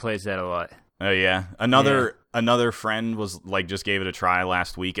plays that a lot. Oh yeah, another friend was like just gave it a try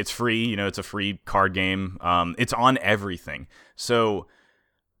last week. It's free, you know, it's a free card game. It's on everything. So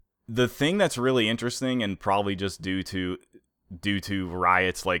the thing that's really interesting, and probably just due to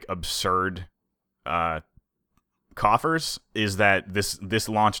Riot's like absurd coffers, is that this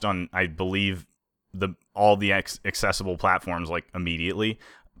launched on, I believe, all the accessible platforms like immediately.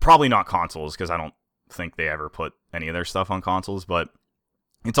 Probably not consoles, because I don't think they ever put any of their stuff on consoles, but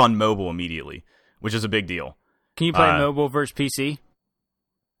it's on mobile immediately, which is a big deal. Can you play mobile versus PC?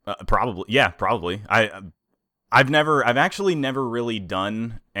 Probably, yeah, probably. I've actually never really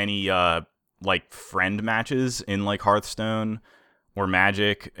done any like friend matches in like Hearthstone or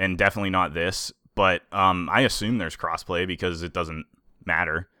Magic, and definitely not this. But I assume there's crossplay because it doesn't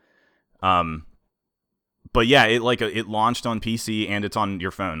matter. But yeah, it launched on PC and it's on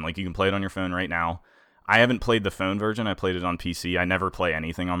your phone. Like, you can play it on your phone right now. I haven't played the phone version. I played it on PC. I never play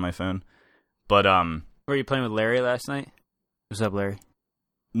anything on my phone. But were you playing with Larry last night? What's up, Larry?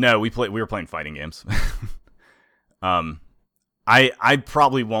 No, we were playing fighting games. I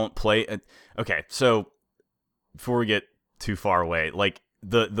probably won't play it. Okay, so before we get too far away, like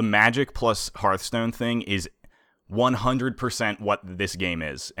the Magic plus Hearthstone thing is 100% what this game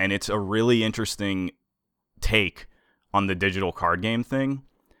is, and it's a really interesting take on the digital card game thing,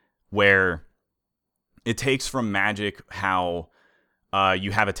 where it takes from Magic how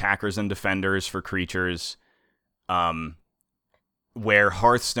you have attackers and defenders for creatures, where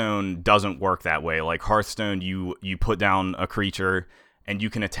Hearthstone doesn't work that way. Like Hearthstone, you put down a creature and you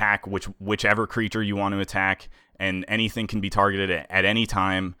can attack whichever creature you want to attack, and anything can be targeted at any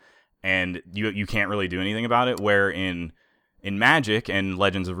time, and you can't really do anything about it. Where in Magic and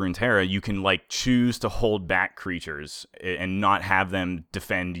Legends of Runeterra, you can like choose to hold back creatures and not have them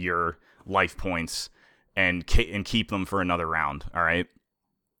defend your life points and keep them for another round. All right.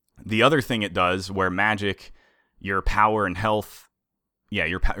 The other thing it does, where Magic, your power and health,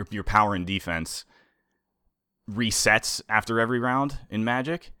 your power and defense resets after every round in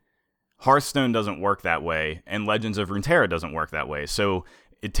Magic. Hearthstone doesn't work that way, and Legends of Runeterra doesn't work that way. So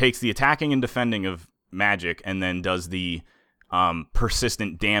it takes the attacking and defending of Magic and then does the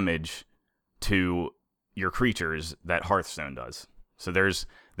persistent damage to your creatures that Hearthstone does. So there's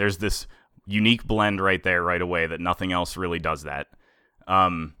this unique blend right there right away that nothing else really does that.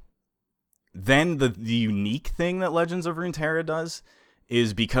 Then the unique thing that Legends of Runeterra does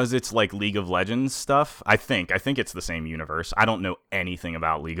is, because it's like League of Legends stuff. I think it's the same universe. I don't know anything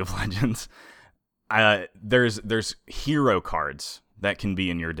about League of Legends. There's hero cards that can be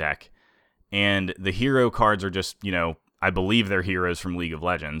in your deck, and the hero cards are just, I believe they're heroes from League of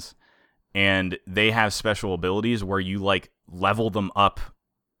Legends, and they have special abilities where you like level them up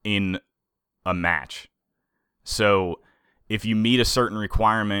in a match. So if you meet a certain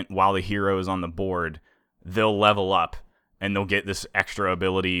requirement while the hero is on the board, they'll level up and they'll get this extra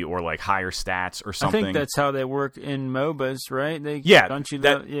ability or like higher stats or something. I think that's how they work in MOBAs, right? They punch you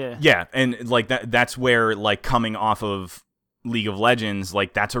yeah, and like that's where, like, coming off of League of Legends,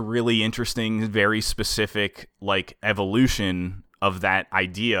 like that's a really interesting, very specific like evolution of that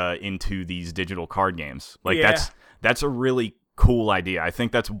idea into these digital card games. Like that's a really cool idea. I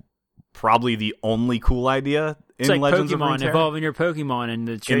think that's probably the only cool idea in like Legends Pokemon, of Runeterra. evolving your Pokemon in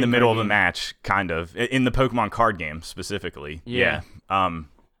the middle of game. a match, kind of, in the Pokemon card game specifically. Yeah.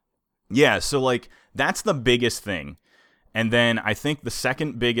 So like that's the biggest thing. And then I think the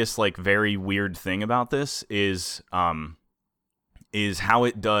second biggest, like, very weird thing about this is how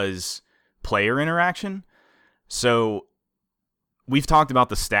it does player interaction. So we've talked about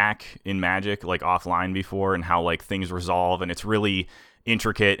the stack in Magic, like, offline before, and how like things resolve, and it's really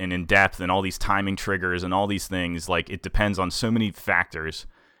intricate and in depth, and all these timing triggers and all these things. Like, it depends on so many factors.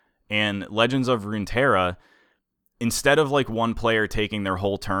 And Legends of Runeterra, instead of like one player taking their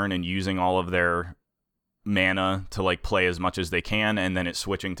whole turn and using all of their mana to like play as much as they can and then it's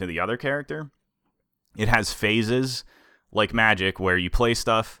switching to the other character, it has phases like Magic where you play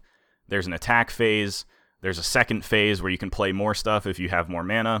stuff. There's an attack phase, there's a second phase where you can play more stuff if you have more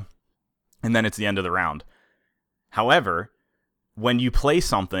mana, and then it's the end of the round. However, when you play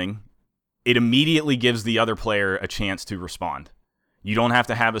something, it immediately gives the other player a chance to respond. You don't have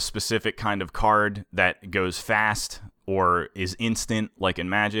to have a specific kind of card that goes fast or is instant like in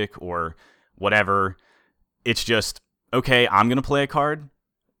Magic or whatever. It's just, okay, I'm going to play a card.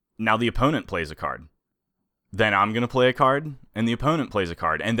 Now the opponent plays a card. Then I'm going to play a card, and the opponent plays a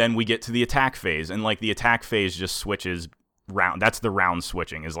card. And then we get to the attack phase, and like the attack phase just switches round. That's the round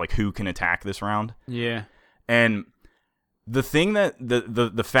switching, is like who can attack this round. Yeah. And the thing that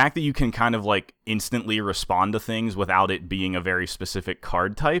the fact that you can kind of like instantly respond to things without it being a very specific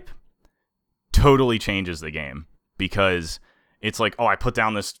card type totally changes the game, because it's like, oh, I put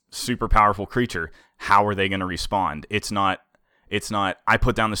down this super powerful creature. How are they going to respond? It's not I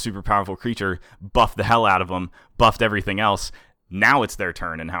put down the super powerful creature, buffed the hell out of them, buffed everything else. Now it's their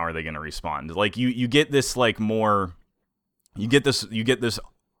turn, and how are they going to respond? Like you get this like more, you get this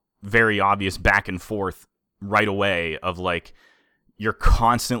very obvious back and forth right away of like you're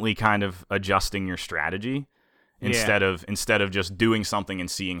constantly kind of adjusting your strategy instead of just doing something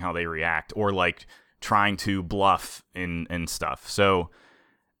and seeing how they react, or like trying to bluff and stuff. So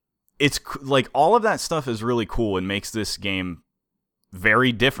it's like all of that stuff is really cool and makes this game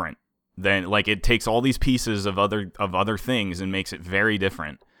very different. Than like it takes all these pieces of other things and makes it very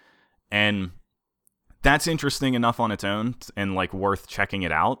different. And that's interesting enough on its own and like worth checking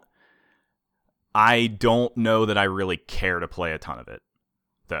it out. I don't know that I really care to play a ton of it,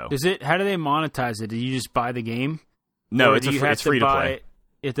 though. How do they monetize it? Do you just buy the game? No, it's free to play.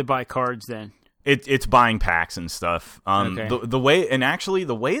 You have to buy cards then. It's buying packs and stuff. Okay. The way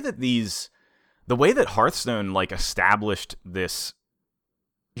that Hearthstone like established this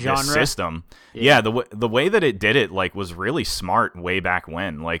Genre system, the way that it did it like was really smart way back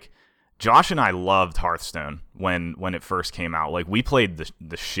when. Like Josh and I loved Hearthstone when it first came out. Like we played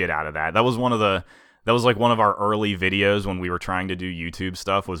the shit out of that. That was one of That was like one of our early videos when we were trying to do YouTube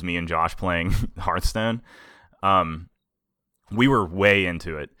stuff, was me and Josh playing Hearthstone. We were way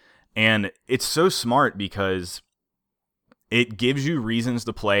into it. And it's so smart because it gives you reasons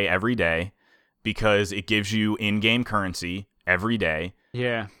to play every day, because it gives you in-game currency every day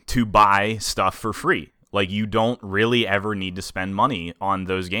to buy stuff for free. Like, you don't really ever need to spend money on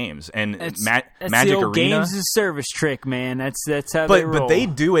those games. And that's Magic the old Arena, games as a service trick, man. That's how they roll. But they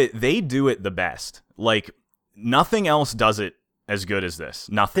do it the best. Like, nothing else does it as good as this.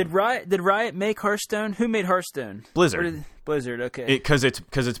 Nothing. Did Riot make Hearthstone? Who made Hearthstone? Blizzard. Blizzard, okay. Because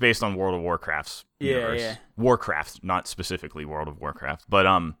it's based on World of Warcraft's universe. Yeah. Warcraft, not specifically World of Warcraft. But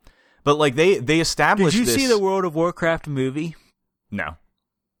like they established Did you this... see the World of Warcraft movie? No.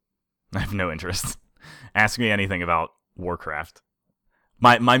 I have no interest. Ask me anything about Warcraft.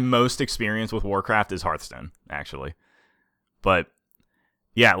 My most experience with Warcraft is Hearthstone, actually. But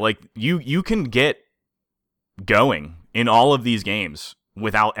yeah, like you can get going in all of these games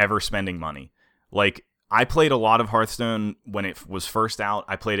without ever spending money. Like, I played a lot of Hearthstone when it was first out.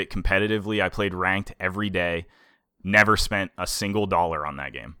 I played it competitively. I played ranked every day. Never spent a single dollar on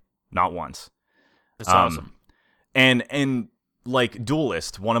that game. Not once. That's awesome. And like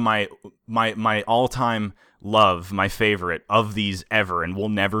Duelist, one of my all-time love, my favorite of these ever, and will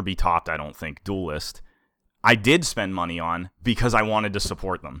never be topped, I don't think, Duelist, I did spend money on because I wanted to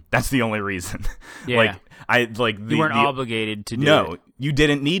support them. That's the only reason. Yeah. You weren't obligated to do it. No, you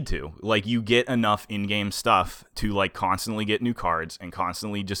didn't need to. Like, you get enough in-game stuff to like constantly get new cards and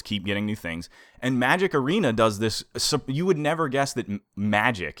constantly just keep getting new things. And Magic Arena does this. So you would never guess that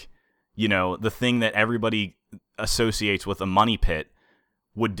Magic, you know, the thing that everybody associates with a money pit,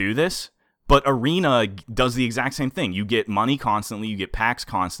 would do this. But Arena does the exact same thing. You get money constantly, you get packs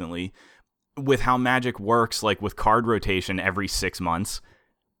constantly. With how Magic works, like with card rotation every 6 months,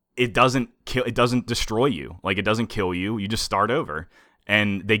 it doesn't destroy you. Like, it doesn't kill you. You just start over,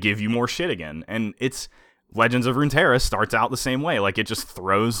 and they give you more shit again. And it's Legends of Runeterra starts out the same way. Like, it just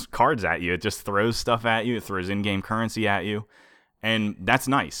throws cards at you. It just throws stuff at you. It throws in-game currency at you, and that's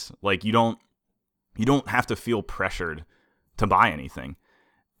nice. Like, you don't have to feel pressured to buy anything.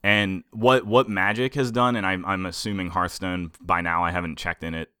 And what Magic has done, and I'm assuming Hearthstone by now, I haven't checked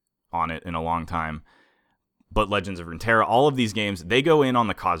on it in a long time, but Legends of Runeterra, all of these games, they go in on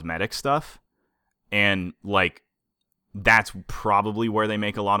the cosmetic stuff, and like that's probably where they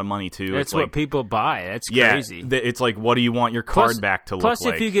make a lot of money too. That's it's what like, people buy. That's crazy. It's like, what do you want your card back to look like?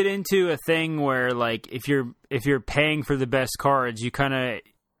 Plus, if you get into a thing where like if you're paying for the best cards, you kind of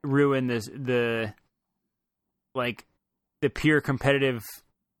ruin the pure competitive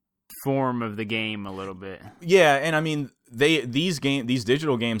form of the game a little bit. Yeah, and I mean, these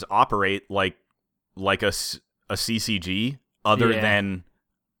digital games operate like a CCG, other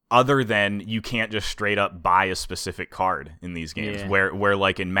than you can't just straight up buy a specific card in these games. Where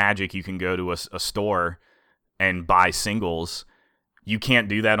like in Magic, you can go to a store and buy singles. You can't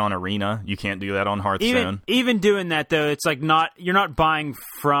do that on Arena. You can't do that on Hearthstone. Even doing that though, it's like you're not buying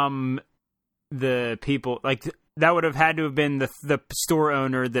from the people. Like, that would have had to have been the store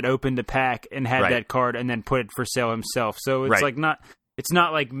owner that opened the pack and had that card and then put it for sale himself. So it's it's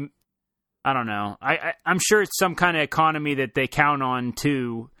not like, I don't know. I'm sure it's some kind of economy that they count on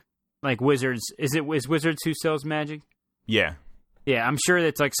too. Like Wizards, is Wizards who sells Magic? Yeah. Yeah, I'm sure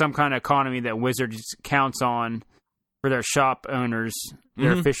it's like some kind of economy that Wizards counts on for their shop owners,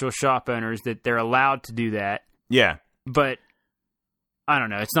 their official shop owners, that they're allowed to do that. Yeah. But I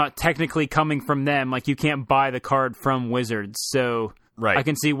don't know. It's not technically coming from them. Like, you can't buy the card from Wizards. So I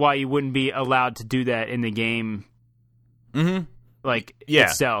can see why you wouldn't be allowed to do that in the game.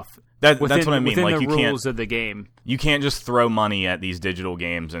 Itself. That's what I mean. Within like, the you rules can't, of the game. You can't just throw money at these digital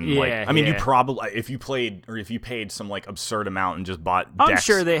games and you probably, if you paid some like absurd amount and just bought decks, I'm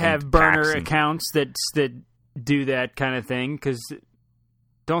sure they have burner and accounts that do that kind of thing, because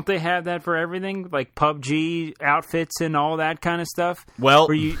don't they have that for everything, like PUBG outfits and all that kind of stuff? Well,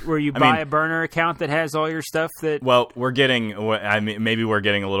 where you buy a burner account that has all your stuff that. Well, maybe we're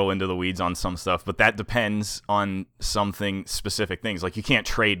getting a little into the weeds on some stuff, but that depends on specific things. Like, you can't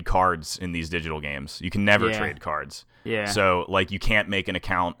trade cards in these digital games. You can never trade cards. Yeah. So like, you can't make an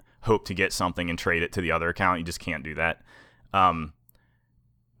account, hope to get something, and trade it to the other account. You just can't do that.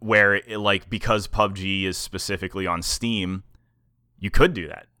 Because PUBG is specifically on Steam, you could do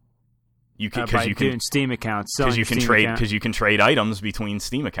that. You can doing Steam accounts, because you can trade items between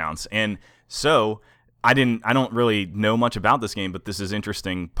Steam accounts. And so I don't really know much about this game, but this is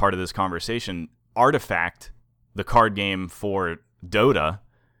interesting part of this conversation. Artifact, the card game for Dota,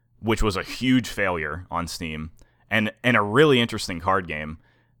 which was a huge failure on Steam, and a really interesting card game.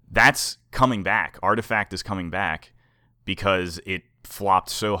 that's coming back. Artifact is coming back because it flopped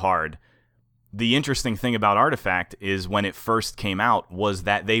so hard. The interesting thing about Artifact is when it first came out was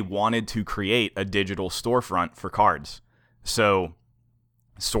that they wanted to create a digital storefront for cards. So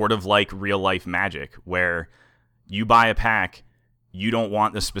sort of like real life Magic, where you buy a pack, you don't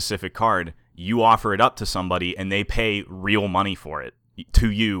want the specific card, you offer it up to somebody and they pay real money for it to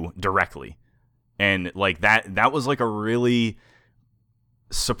you directly. And like that was like a really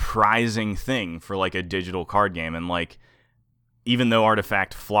surprising thing for like a digital card game. And like, even though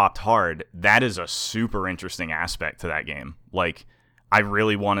Artifact flopped hard, that is a super interesting aspect to that game. Like, I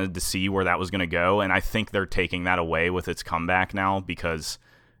really wanted to see where that was going to go, and I think they're taking that away with its comeback now because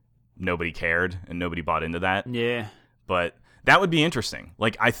nobody cared and nobody bought into that. Yeah. But that would be interesting.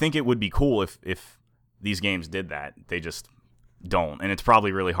 Like, I think it would be cool if these games did that. They just don't, and it's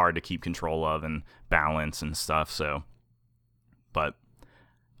probably really hard to keep control of and balance and stuff, so. But,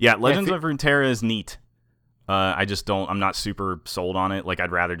 yeah, Legends of Runeterra is neat. I'm not super sold on it. Like,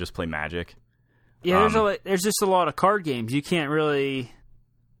 I'd rather just play Magic. Yeah, there's just a lot of card games. You can't really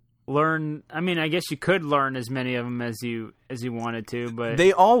learn. I mean, I guess you could learn as many of them as you wanted to, but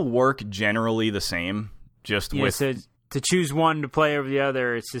they all work generally the same. Just with to choose one to play over the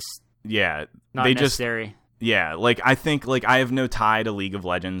other, it's just not necessary. Like I think like I have no tie to League of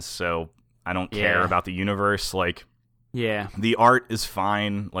Legends, so I don't care about the universe. Like. Yeah, the art is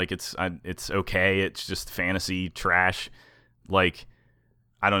fine. Like it's okay. It's just fantasy trash. Like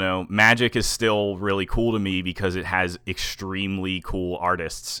I don't know. Magic is still really cool to me because it has extremely cool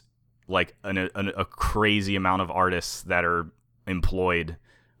artists. Like a crazy amount of artists that are employed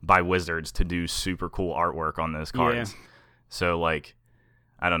by Wizards to do super cool artwork on those cards. Yeah. So like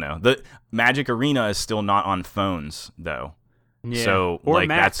I don't know. The Magic Arena is still not on phones though. Yeah. So or like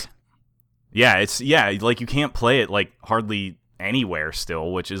Mac. Like you can't play it like hardly anywhere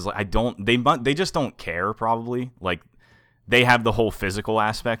still, which is they just don't care probably. Like they have the whole physical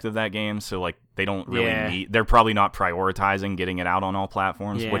aspect of that game, so like they don't really they're probably not prioritizing getting it out on all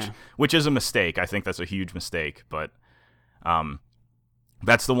platforms, which is a mistake. I think that's a huge mistake, but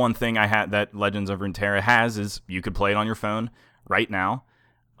that's the one thing I had that Legends of Runeterra has is you could play it on your phone right now.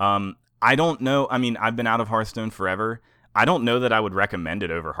 I don't know. I mean, I've been out of Hearthstone forever. I don't know that I would recommend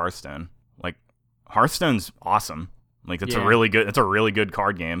it over Hearthstone. Like Hearthstone's awesome. Like it's a really good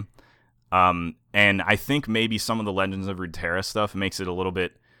card game. And I think maybe some of the Legends of Runeterra stuff makes it a little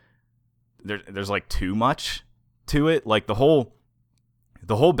bit there's like too much to it. Like the whole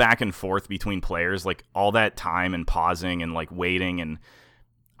back and forth between players, like all that time and pausing and like waiting, and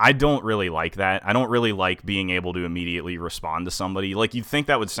I don't really like that. I don't really like being able to immediately respond to somebody. Like you'd think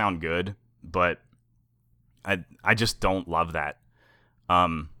that would sound good, but I just don't love that.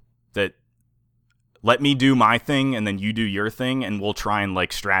 That let me do my thing and then you do your thing and we'll try and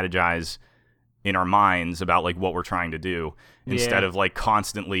like strategize in our minds about like what we're trying to do instead of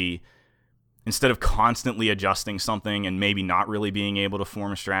constantly adjusting something and maybe not really being able to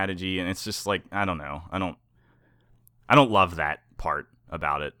form a strategy. And it's just like, I don't know. I don't love that part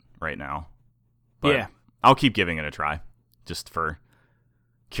about it right now. But I'll keep giving it a try just for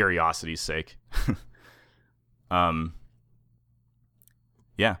curiosity's sake.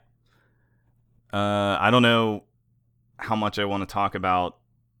 I don't know how much I want to talk about.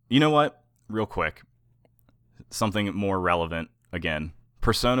 You know what? Real quick. Something more relevant again.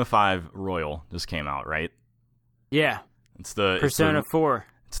 Persona 5 Royal just came out, right? Yeah. It's the Persona 4.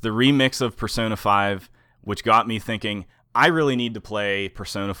 It's the remix of Persona 5, which got me thinking, I really need to play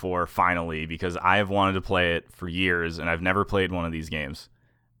Persona 4 finally because I have wanted to play it for years and I've never played one of these games.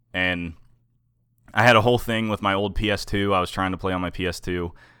 And I had a whole thing with my old PS2. I was trying to play on my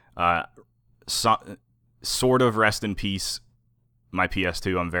PS2. Sort of rest in peace, my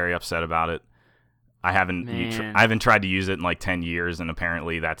PS2. I'm very upset about it. I haven't tried to use it in like 10 years, and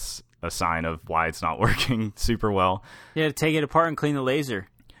apparently that's a sign of why it's not working super well. Yeah, take it apart and clean the laser.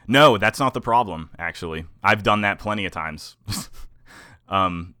 No, that's not the problem, actually. I've done that plenty of times.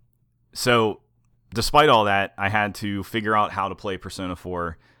 So, despite all that, I had to figure out how to play Persona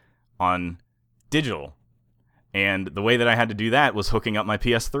 4 on digital. And the way that I had to do that was hooking up my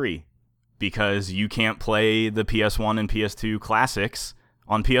PS3, because you can't play the PS1 and PS2 classics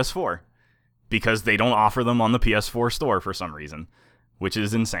on PS4 because they don't offer them on the PS4 store for some reason, which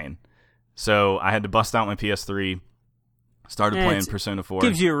is insane. So I had to bust out my PS3, started playing Persona 4.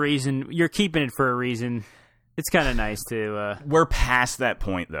 Gives you a reason. You're keeping it for a reason. It's kind of nice to... We're past that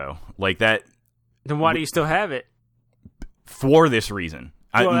point, though. Like that... Then why do you still have it? For this reason.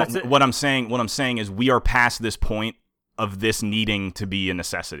 What I'm saying is we are past this point of this needing to be a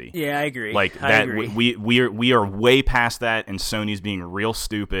necessity. Yeah, I agree. Like I that, agree. we are way past that, and Sony's being real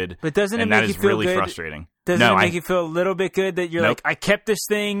stupid. But doesn't it and make that you is feel really good? frustrating. Doesn't it make you feel a little bit good that you're Nope. like, I kept this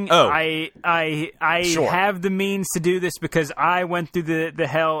thing. Oh. I Sure. have the means to do this because I went through the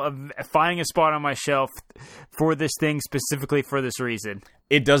hell of finding a spot on my shelf for this thing specifically for this reason.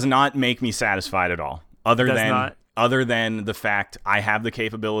 It does not make me satisfied at all. Other than the fact I have the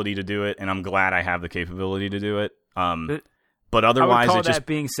capability to do it, and I'm glad I have the capability to do it. But otherwise, I would call it just that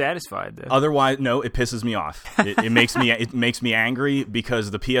being satisfied, though. otherwise, no, it pisses me off. It makes me angry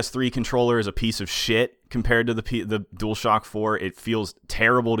because the PS3 controller is a piece of shit compared to the DualShock 4. It feels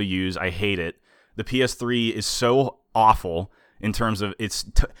terrible to use. I hate it. The PS3 is so awful in terms of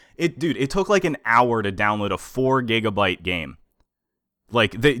dude. It took like an hour to download a 4 gigabyte game.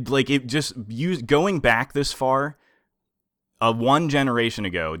 Going back this far, one generation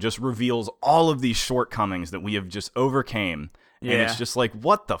ago, just reveals all of these shortcomings that we have just overcame. Yeah. And it's just like,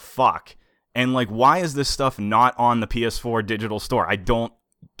 what the fuck? And like, why is this stuff not on the PS4 digital store? I don't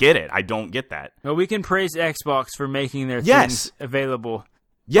get it. I don't get that. Well, we can praise Xbox for making their Yes. things available.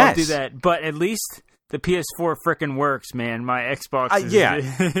 Yes. I'll do that. But at least the PS4 frickin' works, man. My Xbox is, yeah.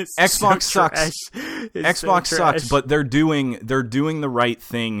 is Xbox so sucks. trash. It's Xbox so sucks, trash. but they're doing the right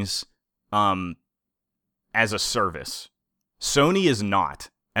things as a service. Sony is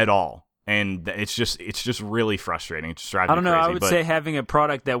not at all. And it's just really frustrating. It just drives me I don't know. crazy, I would say having a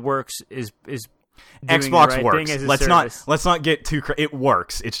product that works is doing Xbox the right works. thing as a Let's not get too. It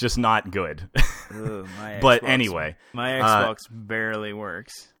works. It's just not good. Ugh, my But Xbox- anyway, my Xbox barely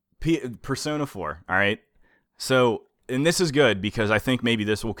works. Persona 4. All right. So, and this is good because I think maybe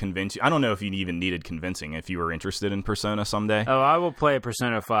this will convince you. I don't know if you even needed convincing if you were interested in Persona someday. Oh, I will play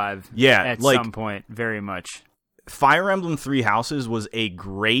Persona 5. Yeah, at like- some point, very much. Fire Emblem Three Houses was a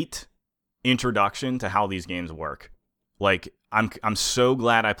great introduction to how these games work. Like, I'm so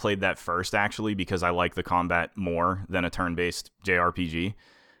glad I played that first, actually, because I like the combat more than a turn-based JRPG.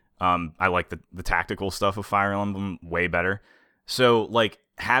 I like the tactical stuff of Fire Emblem way better. So, like,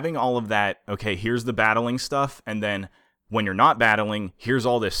 having all of that, okay, here's the battling stuff, and then when you're not battling, here's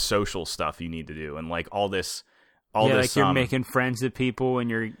all this social stuff you need to do, and, like, all this... like you're making friends with people,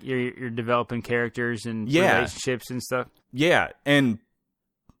 and you're developing characters and relationships and stuff. Yeah, and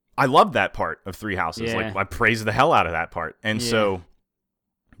I love that part of Three Houses. Yeah. Like, I praise the hell out of that part. And so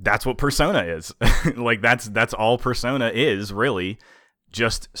that's what Persona is. Like, that's all Persona is, really.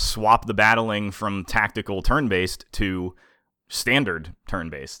 Just swap the battling from tactical turn-based to standard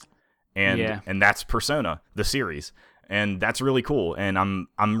turn-based. And that's Persona, the series. And that's really cool. And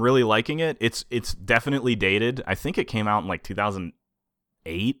I'm really liking it. It's definitely dated. I think it came out in like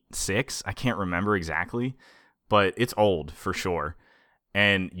 2008, 6. I can't remember exactly. But it's old for sure.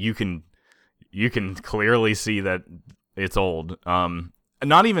 And you can clearly see that it's old.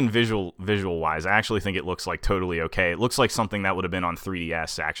 Not even visual wise. I actually think it looks like totally okay. It looks like something that would have been on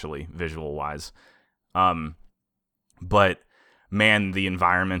 3DS actually, visual wise. But man, the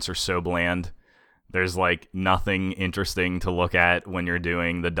environments are so bland. There's like nothing interesting to look at when you're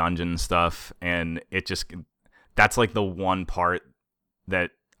doing the dungeon stuff, and that's like the one part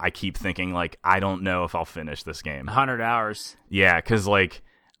that I keep thinking, like, I don't know if I'll finish this game. 100 hours. Yeah, because, like,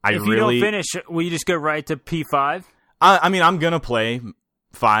 if you don't finish, will you just go right to P5? I mean, I'm going to play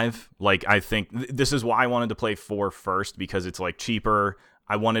 5. Like, I think this is why I wanted to play 4 first, because it's, like, cheaper.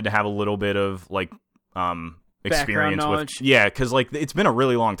 I wanted to have a little bit of, like, experience with... Yeah, because, like, it's been a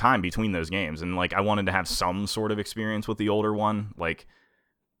really long time between those games, and, like, I wanted to have some sort of experience with the older one. Like,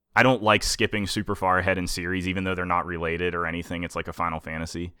 I don't like skipping super far ahead in series, even though they're not related or anything. It's like a Final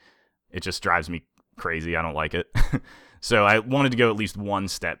Fantasy. It just drives me crazy. I don't like it. So I wanted to go at least one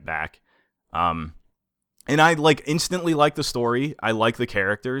step back. And I like instantly like the story. I like the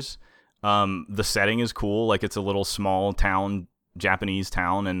characters. The setting is cool. Like, it's a little small town, Japanese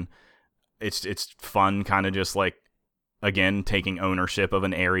town, and it's fun, kind of just like, again, taking ownership of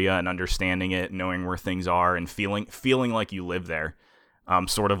an area and understanding it, knowing where things are, and feeling like you live there.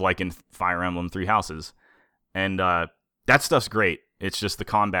 Sort of like in Fire Emblem Three Houses. And that stuff's great. It's just the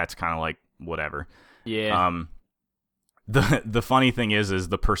combat's kind of like whatever. Yeah. The funny thing is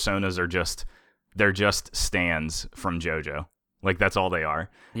the personas they're just stands from JoJo. Like, that's all they are.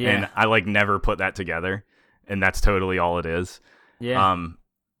 Yeah. And I like never put that together, and that's totally all it is. Yeah.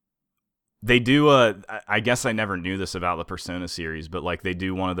 They do I guess I never knew this about the Persona series, but like, they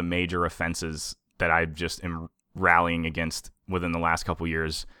do one of the major offenses that I just am rallying against within the last couple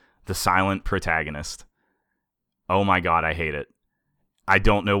years, the silent protagonist. Oh my god, I hate it. I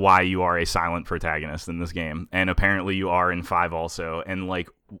don't know why you are a silent protagonist in this game, and apparently you are in 5 also, and like,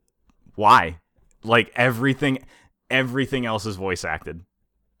 why? Like, everything everything else is voice acted.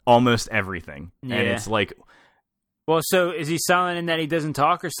 Almost everything. Yeah. And it's like... Well, so is he silent in that he doesn't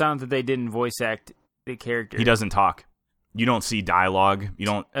talk, or silent that they didn't voice act the character? He doesn't talk. You don't see dialogue. You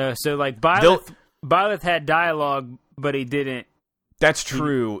don't... So, like, Byleth had dialogue, but he didn't... That's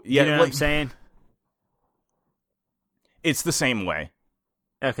true. Yeah, you know what I'm saying? It's the same way.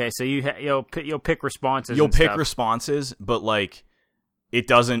 Okay, so you'll pick responses. You'll pick responses, but like it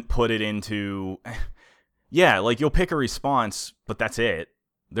doesn't put it into. Yeah, like you'll pick a response, but that's it.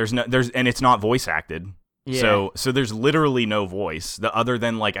 And it's not voice acted. Yeah. So there's literally no voice other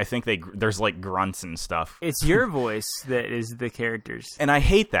than like I think there's like grunts and stuff. It's your voice that is the characters, and I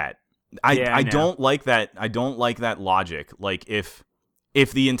hate that. I don't like that. I don't like that logic. Like if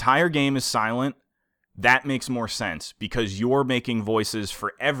the entire game is silent. That makes more sense because you're making voices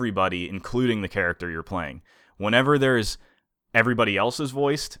for everybody, including the character you're playing. Whenever there's everybody else is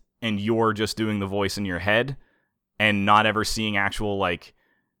voiced and you're just doing the voice in your head and not ever seeing actual like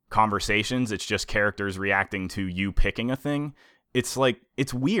conversations, it's just characters reacting to you picking a thing. It's like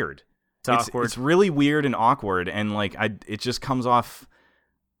it's weird. It's awkward. It's really weird and awkward, and like it just comes off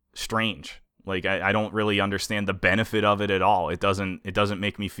strange. Like I don't really understand the benefit of it at all. It doesn't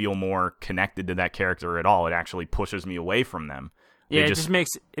make me feel more connected to that character at all. It actually pushes me away from them. Yeah, it just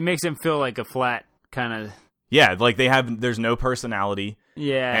makes them feel like a flat kind of. Yeah, like there's no personality.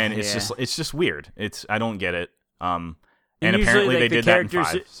 Yeah, and it's just weird. I don't get it. And usually, apparently like, they did that in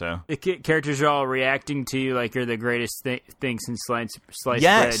 5. So the characters are all reacting to you like you're the greatest thing since sliced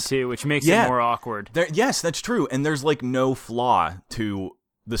bread too, which makes it more awkward. Yes, that's true. And there's like no flaw to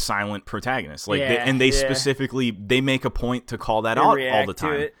the silent protagonist, like they specifically they make a point to call that out all the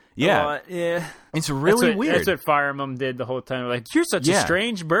time. Yeah, it's really weird. That's what Fire Emblem did the whole time. Like, you're such a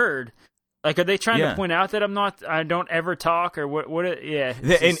strange bird. Like, are they trying to point out that I don't ever talk, or what? Yeah.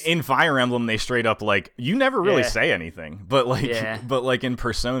 In Fire Emblem, they straight up like you never really say anything, but like in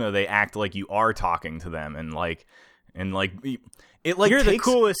Persona, they act like you are talking to them, and like. It like you're the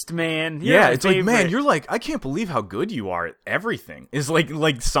coolest, man. It's like, man, you're like, I can't believe how good you are at everything. Is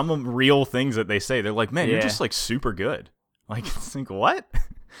like some real things that they say. They're like, man, you're just like super good. Like, it's like what?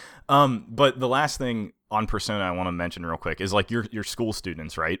 But the last thing on Persona I want to mention real quick is like your school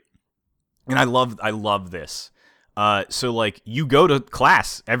students, right? And I love this. So like you go to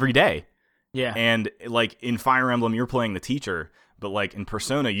class every day. Yeah. And like in Fire Emblem, you're playing the teacher, but like in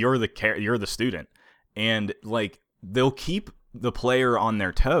Persona, you're the student, and like they'll keep the player on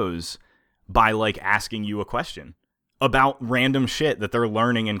their toes by like asking you a question about random shit that they're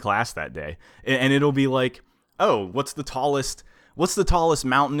learning in class that day. And it'll be like, oh, what's the tallest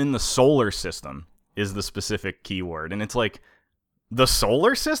mountain in the solar system is the specific keyword. And it's like, the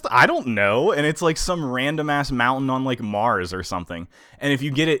solar system? I don't know. And it's like some random ass mountain on like Mars or something. And if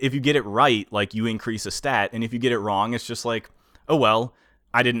you get it right, like you increase a stat. And if you get it wrong, it's just like, oh, well,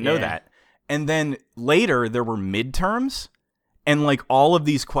 I didn't know that. And then later there were midterms. And like all of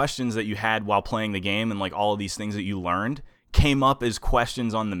these questions that you had while playing the game and like all of these things that you learned came up as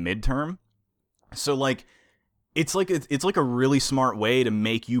questions on the midterm. So like it's like a really smart way to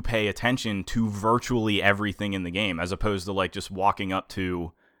make you pay attention to virtually everything in the game, as opposed to like just walking up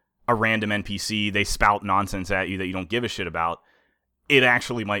to a random NPC, they spout nonsense at you that you don't give a shit about. It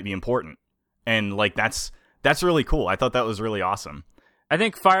actually might be important. And like that's really cool. I thought that was really awesome. I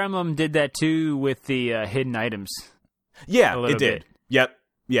think Fire Emblem did that too with the hidden items. Yeah, it did. Yep.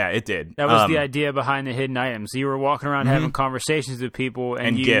 Yeah, it did. That was the idea behind the hidden items. You were walking around having conversations with people.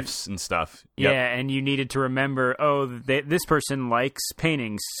 And gifts and stuff. Yep. Yeah, and you needed to remember, this person likes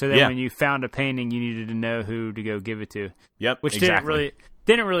paintings. So that when you found a painting, you needed to know who to go give it to. Yep, which exactly.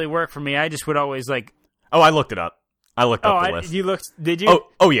 didn't really work for me. I just would always like... Oh, I looked it up. I looked up the list. You looked... Did you?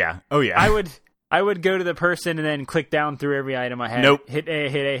 Oh, yeah. I would go to the person and then click down through every item I had. Nope. Hit A,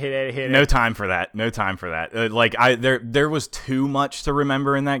 hit A, hit A, hit A. No time for that. There was too much to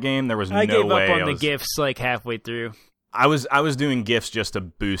remember in that game. There was no way. I gave up on the gifts like halfway through. I was doing gifts just to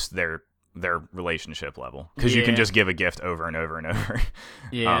boost their relationship level, because you can just give a gift over and over and over.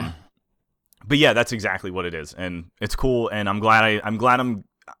 Yeah. But yeah, that's exactly what it is, and it's cool. And I'm glad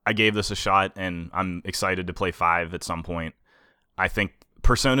I gave this a shot, and I'm excited to play 5 at some point. I think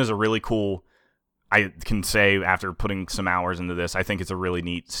Persona's a really cool. I can say after putting some hours into this, I think it's a really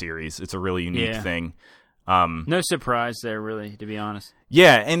neat series. It's a really unique thing. No surprise there, really, to be honest.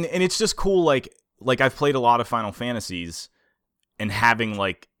 Yeah, and it's just cool. Like I've played a lot of Final Fantasies, and having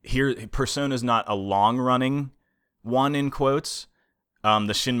like Persona's not a long running one in quotes.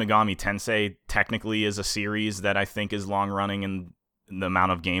 The Shin Megami Tensei technically is a series that I think is long running in the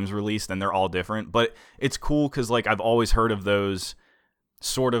amount of games released, and they're all different. But it's cool because like I've always heard of those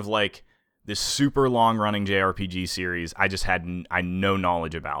sort of like this super long running JRPG series I just had no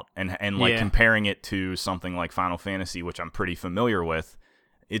knowledge about, and like comparing it to something like Final Fantasy, which I'm pretty familiar with,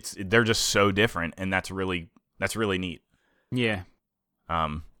 they're just so different, and that's really neat. Yeah.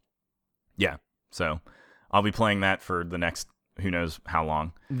 Yeah. So I'll be playing that for the next who knows how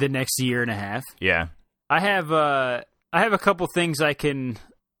long. The next year and a half. Yeah. I have a couple things I can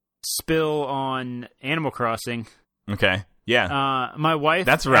spill on Animal Crossing. Okay. Yeah. My wife.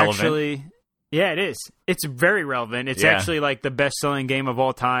 That's relevant. Actually, yeah, it is. It's very relevant. It's actually like the best-selling game of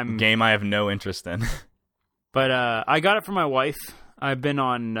all time. Game I have no interest in. But I got it for my wife. I've been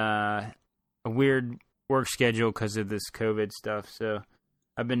on a weird work schedule because of this COVID stuff, so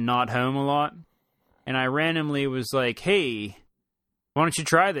I've been not home a lot. And I randomly was like, "Hey, why don't you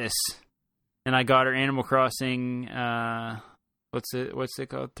try this?" And I got her Animal Crossing. What's it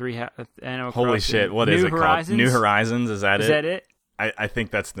called? Animal Holy Crossing. shit! What is it called? New Horizons? Is that it? Is that it? I think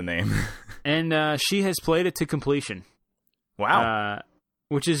that's the name. And she has played it to completion. Wow.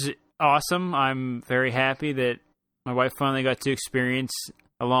 Which is awesome. I'm very happy that my wife finally got to experience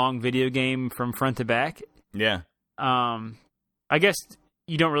a long video game from front to back. Yeah. I guess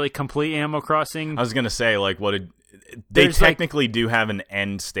you don't really complete Animal Crossing. I was gonna say, like, they technically do have an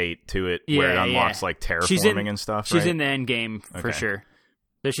end state to it where it unlocks like terraforming and stuff. She's right? in the end game for sure.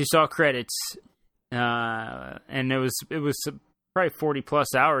 So she saw credits, and it was probably 40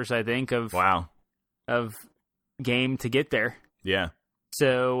 plus hours, I think, of game to get there. Yeah.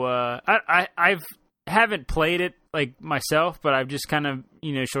 So I haven't played it like myself, but I've just kind of,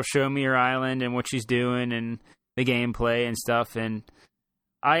 she'll show me her island and what she's doing and the gameplay and stuff, and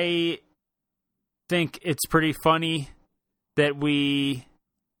I think it's pretty funny that we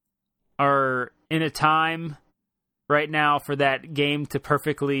are in a time right now for that game to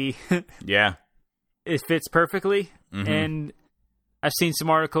perfectly it fits perfectly. And I've seen some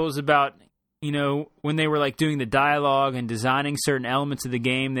articles about when they were like doing the dialogue and designing certain elements of the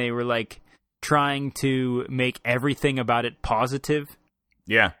game, they were like trying to make everything about it positive.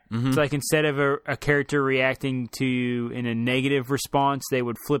 Yeah. It's like instead of a character reacting to in a negative response, they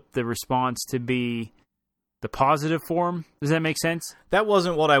would flip the response to be the positive form. Does that make sense? That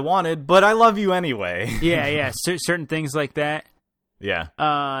wasn't what I wanted, but I love you anyway. Yeah. Certain things like that. Yeah.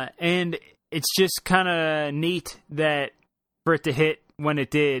 And it's just kind of neat that for it to hit when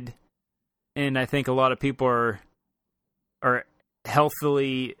it did, and I think a lot of people are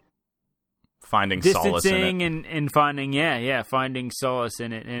healthily finding solace in it. and finding solace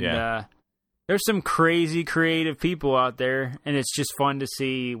in it. And there's some crazy creative people out there, and it's just fun to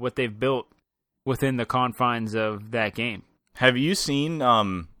see what they've built within the confines of that game. Have you seen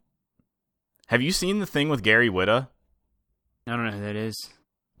the thing with Gary Whitta? I don't know who that is.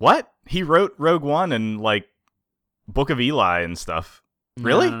 What? He wrote Rogue One and like Book of Eli and stuff.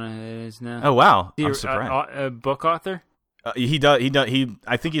 Really? I don't know who that is. No. Oh wow, I'm surprised. A book author? He does.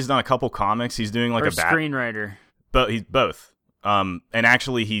 I think he's done a couple comics. He's doing like a screenwriter. But he's both. And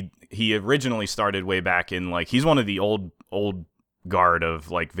actually, he originally started way back in like he's one of the old guard of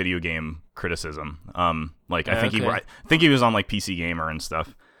like video game criticism. I think he was on like PC Gamer and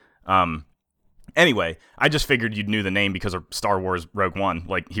stuff. Anyway, I just figured you'd knew the name because of Star Wars Rogue One.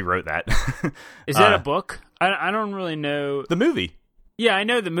 Like he wrote that. Is that a book? I don't really know the movie. Yeah, I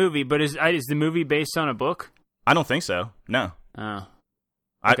know the movie, but is the movie based on a book? I don't think so. No. Oh.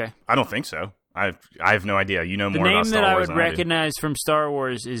 Okay. I don't think so. I have no idea. You know more about Star Wars than I do. The name that I would recognize from Star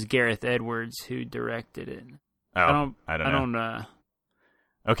Wars is Gareth Edwards, who directed it. Oh, I don't know.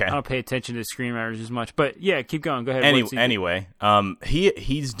 Okay. I don't pay attention to screenwriters as much, but yeah, keep going. Go ahead. Anyway,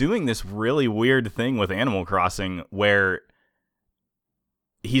 he's doing this really weird thing with Animal Crossing where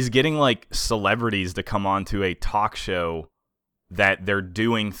he's getting like celebrities to come onto a talk show that they're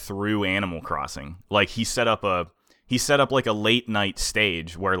doing through Animal Crossing. Like he set up like a late night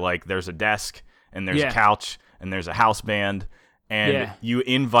stage where like there's a desk and there's a couch and there's a house band and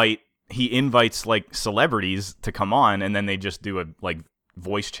he invites like celebrities to come on and then they just do a like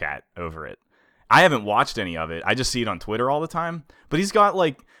voice chat over it. I haven't watched any of it. I just see it on Twitter all the time. But he's got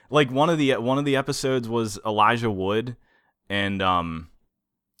like one of the episodes was Elijah Wood and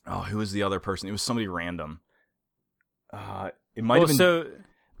who was the other person? It was somebody random. It might have been,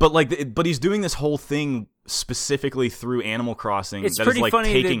 but he's doing this whole thing specifically through Animal Crossing that is like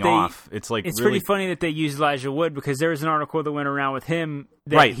taking off. It's really pretty funny that they used Elijah Wood because there was an article that went around with him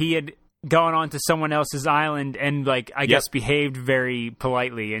that he had gone onto someone else's island and like I guess behaved very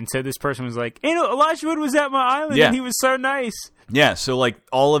politely, and so this person was like, Elijah Wood was at my island and he was so nice. Yeah, so like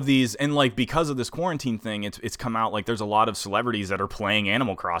all of these, and like because of this quarantine thing, it's come out like there's a lot of celebrities that are playing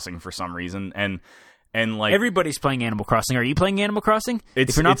Animal Crossing for some reason, and And like everybody's playing Animal Crossing. Are you playing Animal Crossing?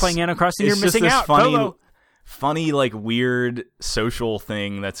 If you're not playing Animal Crossing, you're just missing this out. Funny, like weird social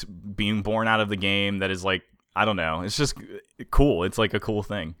thing that's being born out of the game that is like, I don't know. It's just cool. It's like a cool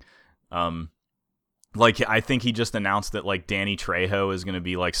thing. Like I think he just announced that like Danny Trejo is going to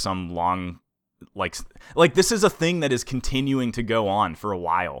be like some long, like this is a thing that is continuing to go on for a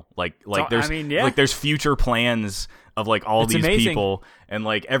while. Like there's like there's future plans of like all these people, and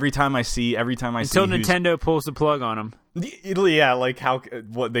like every time I see until Nintendo pulls the plug on them. Yeah, like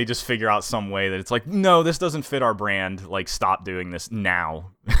what they just figure out some way that it's like, no, this doesn't fit our brand. Like, stop doing this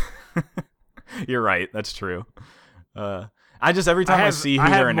now. You're right. That's true. I just every time I see who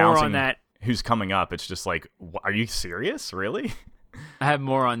they're announcing who's coming up, it's just like, are you serious? Really? I have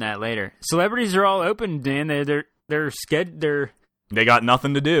more on that later. Celebrities are all open, Dan. They're scared. They got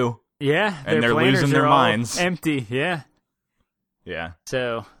nothing to do. Yeah, and they're losing their minds. Empty. Yeah. Yeah.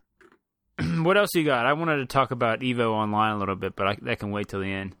 So, what else you got? I wanted to talk about Evo Online a little bit, but that can wait till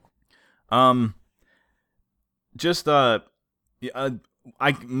the end.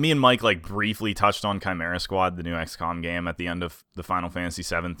 Me and Mike like briefly touched on Chimera Squad, the new XCOM game, at the end of the Final Fantasy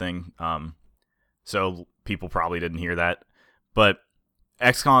VII thing. So people probably didn't hear that, but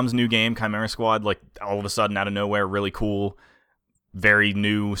XCOM's new game, Chimera Squad, like all of a sudden out of nowhere, really cool, very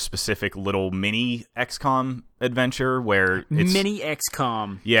new, specific little mini XCOM adventure where it's mini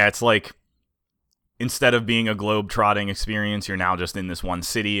XCOM. Yeah, it's like instead of being a globe-trotting experience, you're now just in this one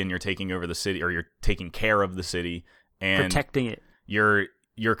city and you're taking over the city, or you're taking care of the city and protecting it.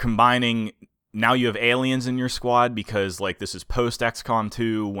 You're combining. Now you have aliens in your squad because like this is post XCOM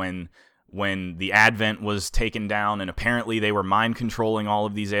 2 when the Advent was taken down, and apparently they were mind controlling all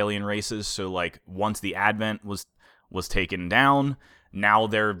of these alien races. So like once the Advent was taken down, now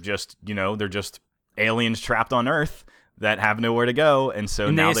they're just aliens trapped on Earth that have nowhere to go, and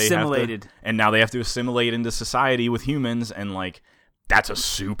so now they have to assimilate into society with humans, and like that's a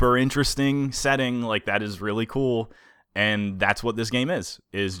super interesting setting. Like that is really cool, and that's what this game is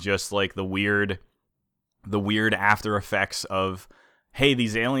just like the weird after effects of, hey,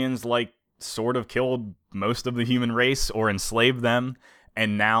 these aliens like sort of killed most of the human race or enslaved them,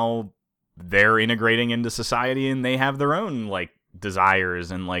 and now they're integrating into society and they have their own like desires,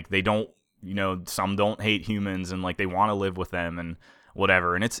 and like they don't, some don't hate humans and like they want to live with them and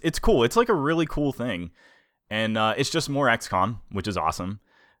whatever, and it's cool. It's like a really cool thing, and it's just more XCOM, which is awesome.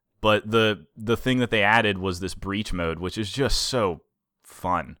 But the thing that they added was this breach mode, which is just so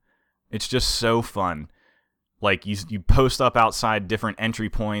fun. It's just so fun. Like you post up outside different entry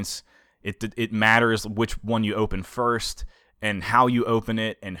points. It matters which one you open first and how you open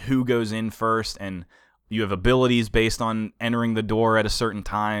it and who goes in first, and you have abilities based on entering the door at a certain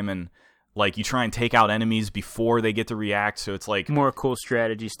time, and like you try and take out enemies before they get to react. So it's like more cool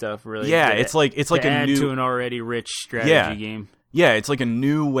strategy stuff, really. Yeah, it's like a new to an already rich strategy game. Yeah, it's like a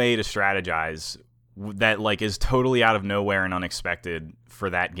new way to strategize that like is totally out of nowhere and unexpected for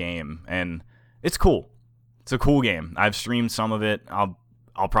that game, and it's cool. It's a cool game. I've streamed some of it. I'll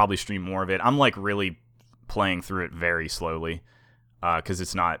probably stream more of it. I'm like really playing through it very slowly because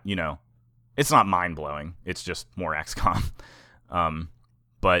it's not mind blowing. It's just more XCOM.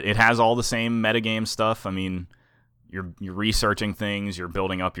 But it has all the same metagame stuff. I mean, you're researching things, you're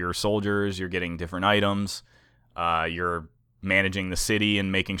building up your soldiers, you're getting different items, you're managing the city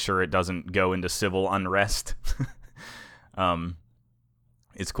and making sure it doesn't go into civil unrest.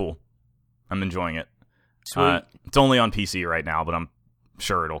 It's cool. I'm enjoying it. Sweet. It's only on PC right now, but I'm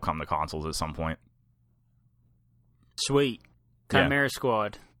sure it'll come to consoles at some point. Sweet. Chimera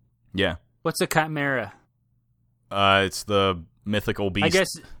Squad. Yeah. What's a chimera? It's the mythical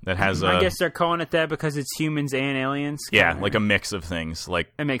beast that has I guess they're calling it that because it's humans and aliens. Yeah, like a mix of things.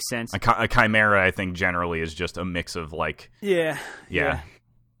 Like that makes sense. A chimera, I think, generally is just a mix of like yeah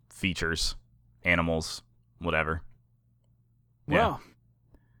features, animals, whatever. Wow,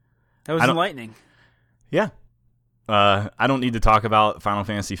 that was enlightening. Yeah, I don't need to talk about Final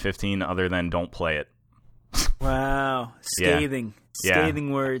Fantasy 15 other than don't play it. Wow, scathing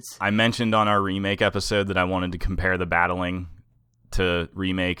words. I mentioned on our remake episode that I wanted to compare the battling to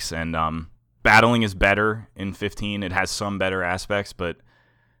remakes, and battling is better in 15. It has some better aspects, but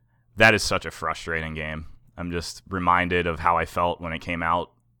that is such a frustrating game. I'm just reminded of how I felt when it came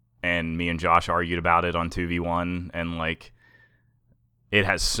out, and me and Josh argued about it on 2v1, and like it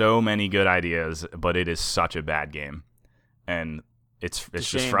has so many good ideas, but it is such a bad game, and it's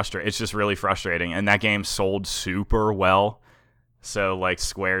just frustrating. It's just really frustrating, and that game sold super well. So, like,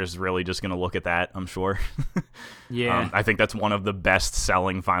 Square's really just going to look at that, I'm sure. Yeah. I think that's one of the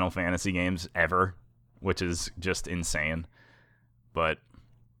best-selling Final Fantasy games ever, which is just insane. But,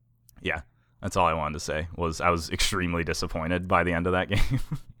 yeah. That's all I wanted to say. I was extremely disappointed by the end of that game.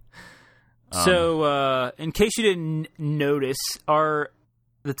 So, in case you didn't notice,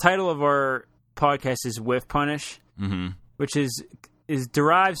 the title of our podcast is Whiff Punish, which is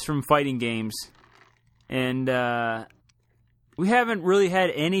derives from fighting games, and we haven't really had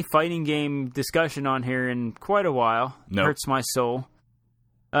any fighting game discussion on here in quite a while. Nope. Hurts my soul.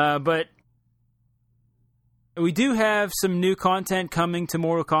 But we do have some new content coming to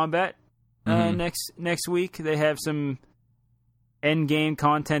Mortal Kombat next week. They have some end game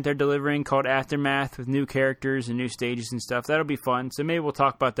content they're delivering called Aftermath with new characters and new stages and stuff. That'll be fun. So maybe we'll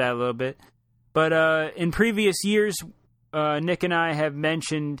talk about that a little bit. But in previous years, Nick and I have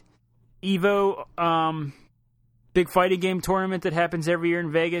mentioned EVO, big fighting game tournament that happens every year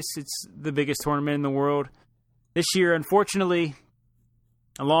in Vegas. It's the biggest tournament in the world. This year, unfortunately,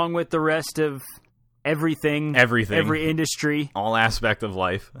 along with the rest of everything, every industry, all aspect of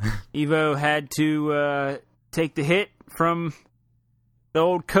life, EVO had to take the hit from the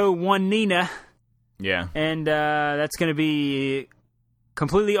old Co-1 Nina. Yeah. And that's going to be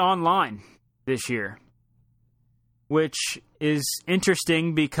completely online this year, which is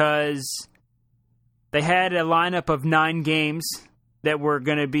interesting because they had a lineup of 9 games that were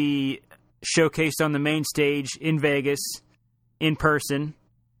going to be showcased on the main stage in Vegas in person,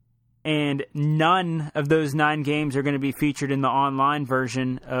 and none of those 9 games are going to be featured in the online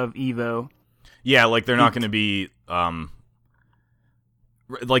version of EVO. Yeah, like they're not going to be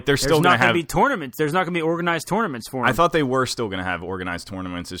like they're still going to have be tournaments. There's not going to be organized tournaments for them. I thought they were still going to have organized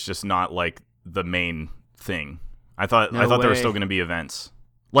tournaments. It's just not like the main thing. I thought there were still going to be events.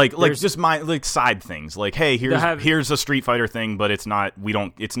 Like just side things. Like, hey, here's a Street Fighter thing, but it's not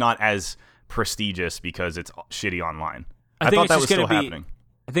as prestigious because it's shitty online. I thought that was still happening.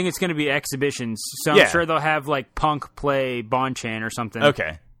 I think it's going to be exhibitions. So I'm sure they'll have like Punk play Bonchan or something.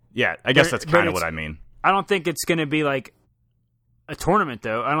 Okay. Yeah, I guess that's kind of what I mean. I don't think it's going to be like a tournament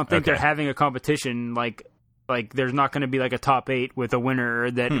though. I don't think they're having a competition like there's not going to be like a top 8 with a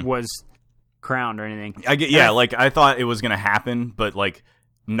winner that was crowned or anything. I thought it was going to happen, but like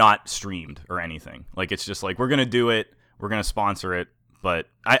not streamed or anything. Like it's just like we're going to do it, we're going to sponsor it, but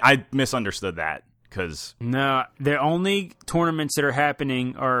I misunderstood that because no, the only tournaments that are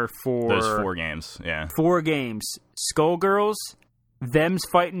happening are for those 4 games. Yeah, 4 games: Skullgirls, Them's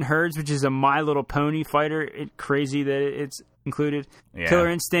Fighting Herds, which is a My Little Pony fighter. Crazy that it's included. Yeah. Killer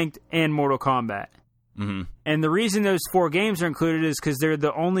Instinct and Mortal Kombat. Mm-hmm. And the reason those 4 games are included is because they're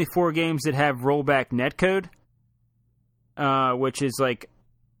the only 4 games that have rollback netcode, which is like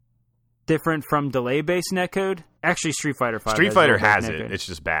different from delay-based netcode. Actually, Street Fighter 5. Street Fighter has it. It's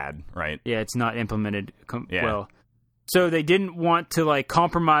just bad, right? Yeah, it's not implemented well. So they didn't want to like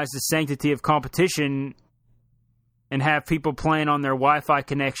compromise the sanctity of competition and have people playing on their Wi-Fi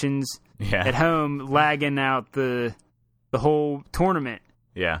connections at home lagging out the whole tournament.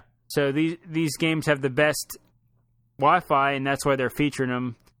 Yeah. So these games have the best Wi-Fi, and that's why they're featuring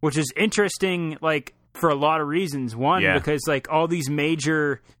them, which is interesting, like, for a lot of reasons. One, because, like, all these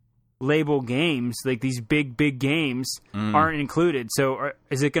major label games, like these big games, aren't included. So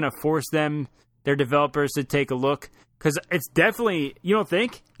is it going to force their developers to take a look? Because it's definitely, you don't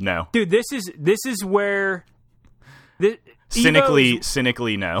think? No. Dude, this is where...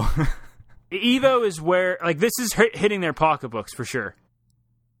 Cynically, no. EVO is where, like, this is hitting their pocketbooks for sure.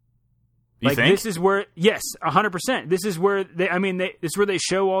 You think? This is where, yes, 100%. This is where this is where they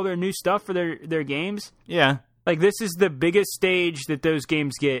show all their new stuff for their games. Yeah. Like, this is the biggest stage that those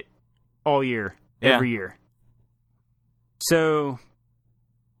games get all year, every year. So,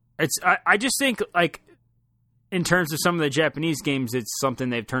 I just think, like, in terms of some of the Japanese games, it's something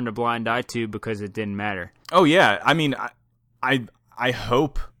they've turned a blind eye to because it didn't matter. Oh, yeah. I mean, I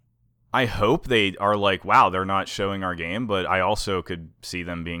hope they are like, wow, they're not showing our game, but I also could see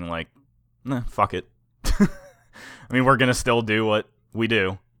them being like, nah, fuck it. I mean, we're going to still do what we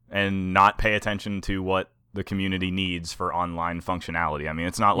do and not pay attention to what the community needs for online functionality. I mean,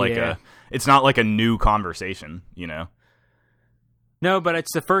 it's not like a new conversation, you know? No, but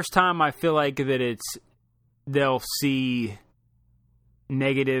it's the first time I feel like that they'll see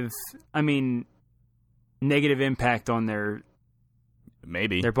negative impact on their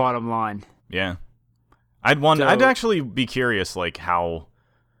bottom line. Yeah. I'd actually be curious, like, how...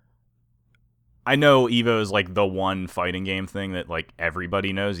 I know EVO is, like, the one fighting game thing that, like,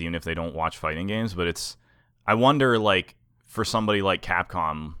 everybody knows, even if they don't watch fighting games, but I wonder, like, for somebody like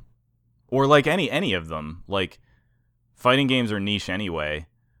Capcom, or, like, any of them, like, fighting games are niche anyway.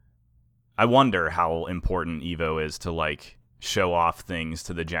 I wonder how important EVO is to, like, show off things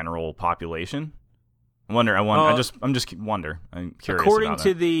to the general population. I wonder. I'm just wonder. I'm curious. According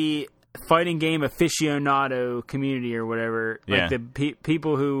to the fighting game aficionado community or whatever. Yeah. Like the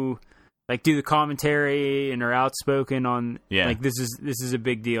people who like do the commentary and are outspoken on. Yeah. Like this is a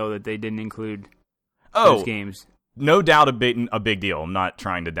big deal that they didn't include those games. No doubt a big deal. I'm not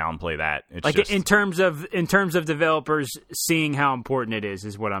trying to downplay that. It's like just, in terms of developers seeing how important it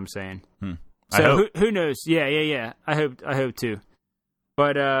is what I'm saying. So who knows? Yeah. I hope too.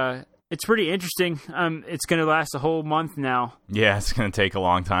 But it's pretty interesting. It's going to last a whole month now. Yeah, it's going to take a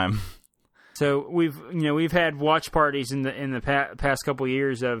long time. So we've had watch parties in the past couple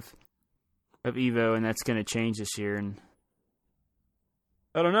years of Evo, and that's going to change this year. And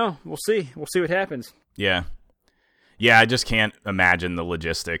I don't know. We'll see. We'll see what happens. Yeah. Yeah, I just can't imagine the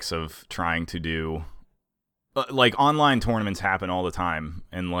logistics of trying to do like online tournaments happen all the time,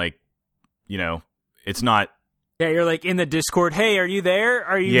 and like, you know, it's not. Yeah, you're like in the Discord. Hey, are you there?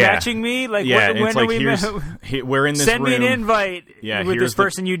 Are you matching me? Like, yeah, when are we? We're in this Send room. me an invite. Yeah, with this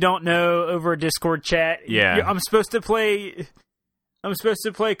person you don't know over a Discord chat. Yeah, I'm supposed to play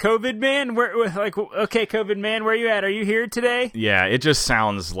COVID Man. Okay, COVID Man, where are you at? Are you here today? Yeah, it just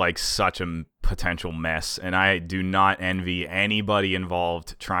sounds like such a potential mess, and I do not envy anybody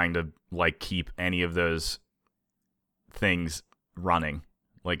involved trying to like keep any of those things running.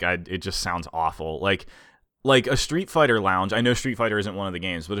 Like, it just sounds awful. Like a Street Fighter lounge. I know Street Fighter isn't one of the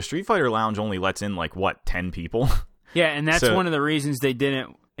games, but a Street Fighter lounge only lets in like 10 people. Yeah, and that's one of the reasons they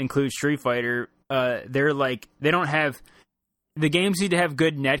didn't include Street Fighter. They're like, they don't have. The games need to have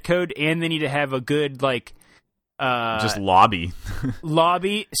good netcode, and they need to have a good just lobby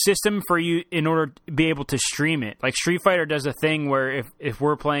system for you in order to be able to stream it. Like Street Fighter does a thing where if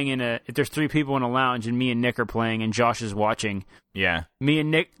we're playing if there's 3 people in a lounge and me and Nick are playing and Josh is watching, yeah, me and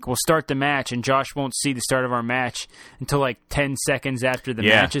Nick will start the match and Josh won't see the start of our match until like 10 seconds after the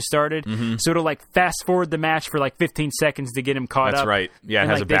match has started. Mm-hmm. So it'll like fast forward the match for like 15 seconds to get him caught up. That's right. Yeah, it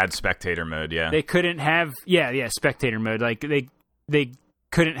has like a bad spectator mode. Yeah, they couldn't have spectator mode. Like they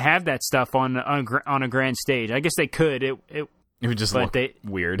couldn't have that stuff on a grand stage. I guess they could. It would just look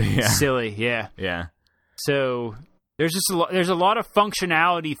weird. Yeah. Silly. Yeah. Yeah. So there's a lot of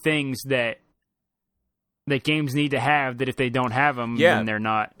functionality things that games need to have that if they don't have them, then they're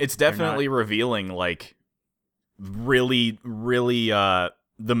not. It's definitely revealing like really, really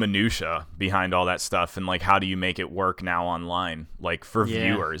the minutia behind all that stuff, and like how do you make it work now online, like for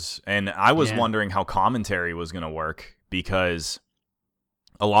viewers. And I was wondering how commentary was going to work, because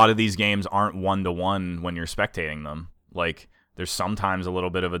a lot of these games aren't 1-to-1 when you're spectating them. Like, there's sometimes a little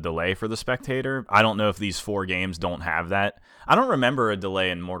bit of a delay for the spectator. I don't know if these 4 games don't have that. I don't remember a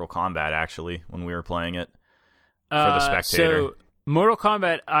delay in Mortal Kombat, actually, when we were playing it for the spectator. So, Mortal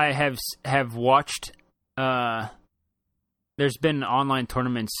Kombat, I have watched. There's been online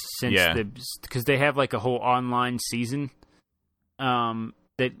tournaments since because they have like a whole online season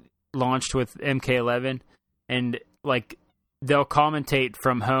that launched with MK11, and like they'll commentate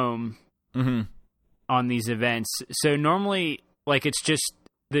from home on these events. So normally, like, it's just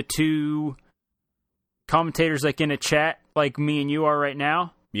the 2 commentators like in a chat, like me and you are right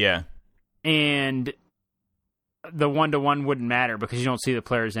now. Yeah. And the 1-to-1 wouldn't matter because you don't see the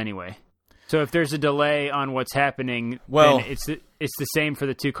players anyway. So if there's a delay on what's happening, then it's the same for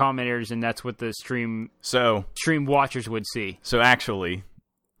the 2 commentators, and that's what the stream watchers would see. So actually,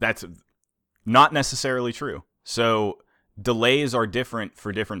 that's not necessarily true. So delays are different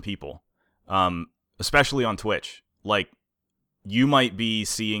for different people, especially on Twitch. Like, you might be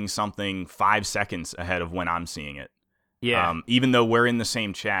seeing something 5 seconds ahead of when I'm seeing it. Yeah. Even though we're in the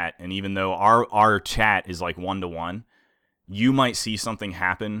same chat, and even though our chat is like 1-to-1, you might see something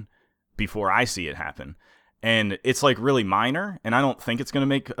happen before I see it happen. And it's like really minor, and I don't think it's going to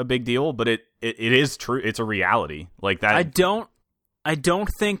make a big deal, but it is true. It's a reality. Like that. I don't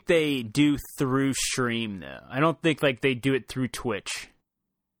think they do through stream, though. I don't think like they do it through Twitch.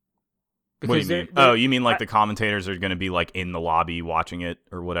 What do you mean? You mean like the commentators are going to be like in the lobby watching it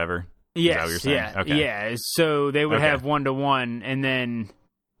or whatever? Yes, is that what you're saying? Yeah, okay. Yeah. So they would have 1-to-1, and then.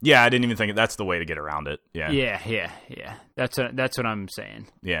 Yeah, I didn't even think that's the way to get around it. Yeah. Yeah. That's what I'm saying.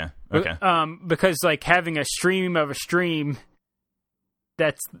 Yeah. Okay. Because like having a stream of a stream.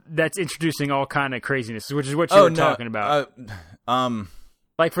 That's introducing all kind of craziness, which is what you were talking about.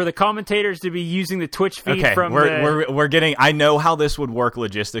 Like for the commentators to be using the Twitch feed from we're getting. I know how this would work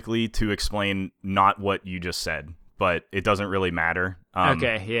logistically to explain not what you just said, but it doesn't really matter.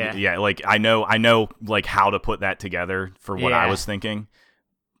 Okay, yeah, yeah. Like I know, like how to put that together for what I was thinking,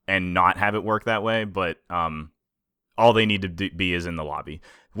 and not have it work that way. But all they need to be is in the lobby,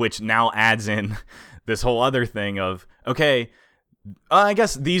 which now adds in this whole other thing of I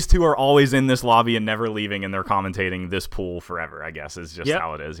guess these two are always in this lobby and never leaving, and they're commentating this pool forever, I guess, is just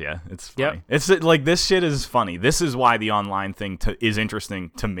how it is. Yeah, it's funny. Yep. It's like, this shit is funny. This is why the online thing is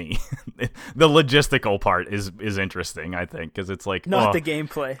interesting to me. The logistical part is interesting, I think, because it's like... Not the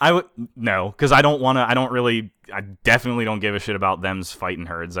gameplay. No, because I definitely don't give a shit about them's fighting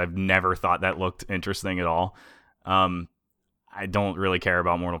herds. I've never thought that looked interesting at all. I don't really care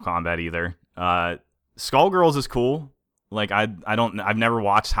about Mortal Kombat either. Skullgirls is cool. Like, I've never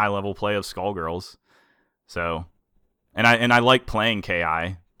watched high level play of Skullgirls, so, and I like playing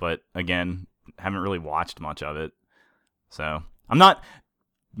KI, but again, haven't really watched much of it, so I'm not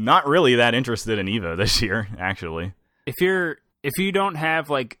really that interested in Evo this year, actually. If you don't have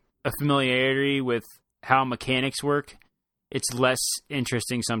like a familiarity with how mechanics work, it's less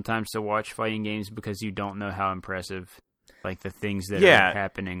interesting sometimes to watch fighting games because you don't know how impressive like the things that are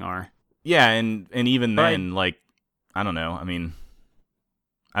happening are. Yeah, and even then, like, I don't know. I mean,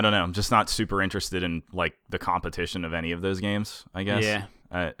 I don't know. I'm just not super interested in like the competition of any of those games, I guess. Yeah.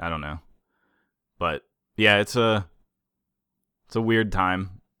 I don't know. But yeah, it's a weird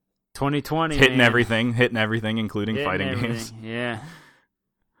time. 2020 hitting everything, including fighting games. Yeah.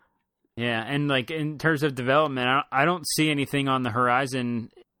 Yeah, and like in terms of development, I don't see anything on the horizon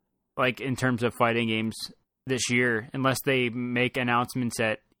like in terms of fighting games this year unless they make announcements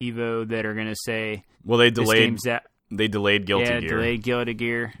at Evo that are going to say, well, they delayed Guilty Gear. Yeah, delayed Guilty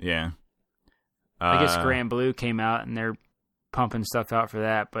Gear. Yeah. I guess Grand Blue came out and they're pumping stuff out for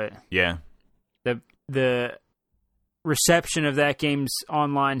that, but yeah, the reception of that game's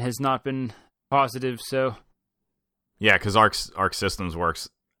online has not been positive. So yeah, because Arc Systems Works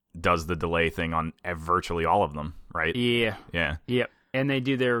does the delay thing on virtually all of them, right? Yeah. Yep. And they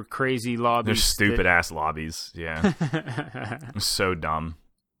do their crazy lobbies. Their stupid ass lobbies. Yeah. So dumb.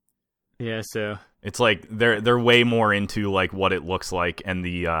 Yeah, so it's like they're way more into like what it looks like and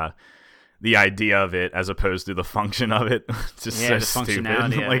the idea of it as opposed to the function of it. It's just so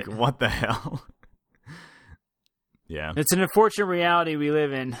stupid. Like, what the hell? Yeah. It's an unfortunate reality we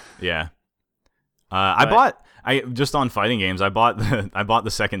live in. Yeah. I just on fighting games, I bought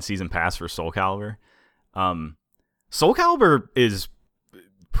the second season pass for Soul Calibur. Soul Calibur is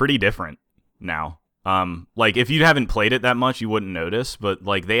pretty different now. Like, if you haven't played it that much, you wouldn't notice, but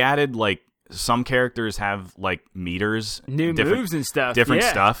like they added like some characters have like meters, new moves and stuff, different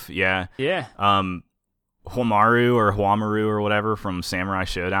stuff. Yeah. Huamaru or whatever from Samurai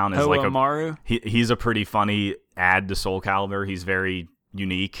Showdown is like he's a pretty funny add to Soul Calibur. He's very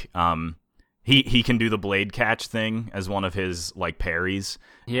unique. He can do the blade catch thing as one of his like parries.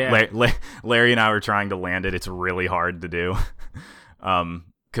 Yeah. Larry and I were trying to land it. It's really hard to do.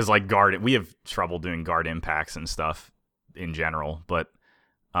 Because like we have trouble doing guard impacts and stuff in general, but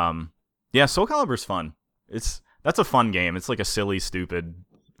yeah, Soul Calibur's fun. That's a fun game. It's like a silly, stupid,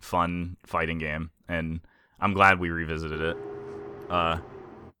 fun fighting game, and I'm glad we revisited it. I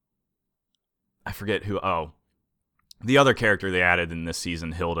forget who. Oh, the other character they added in this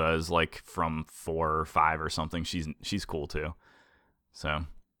season, Hilda, is like from 4 or 5 or something. She's cool too. So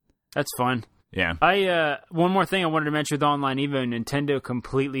that's fun. Yeah. One more thing I wanted to mention with Online Evo, Nintendo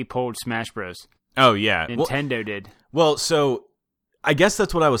completely pulled Smash Bros. Oh yeah, Nintendo did. Well, so I guess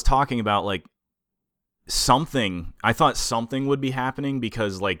that's what I was talking about. Like I thought something would be happening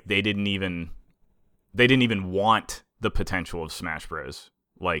because like they didn't even want the potential of Smash Bros.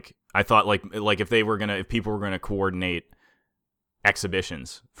 Like I thought like if people were gonna coordinate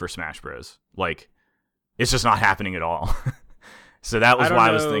exhibitions for Smash Bros. Like it's just not happening at all. So that was why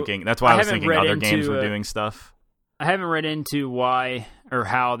I was thinking. That's why I was thinking other games were doing stuff. I haven't read into why or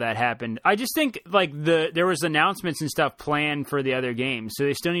how that happened. I just think like there was announcements and stuff planned for the other games, so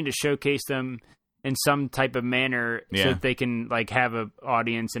they still need to showcase them in some type of manner so that they can like have an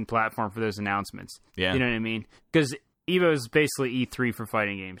audience and platform for those announcements. Yeah, you know what I mean? Because Evo is basically E3 for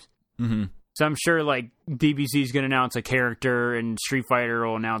fighting games. Mm-hmm. So I'm sure like DBZ is going to announce a character, and Street Fighter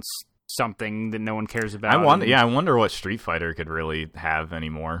will announce something that no one cares about. I wonder what Street Fighter could really have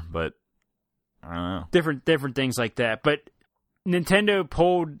anymore, but I don't know. Different things like that. But Nintendo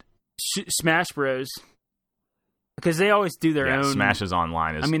pulled Smash Bros. Because they always do their own. Smash is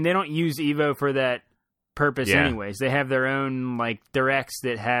online. I mean, they don't use Evo for that purpose anyways. They have their own like directs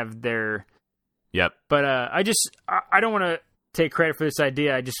that have their. Yep. But I don't want to take credit for this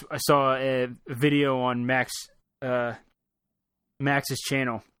idea. I saw a video on Max's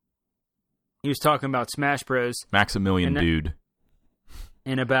channel. He was talking about Smash Bros. Maximilian dude.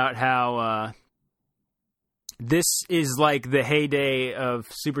 And about how this is like the heyday of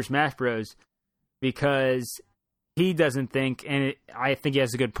Super Smash Bros. Because he doesn't think, and I think he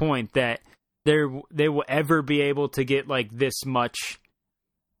has a good point, that they will ever be able to get like this much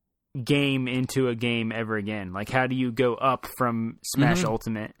game into a game ever again. Like, how do you go up from Smash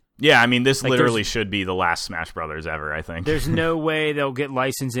Ultimate? Yeah, I mean, this like, literally should be the last Smash Brothers ever, I think. There's no way they'll get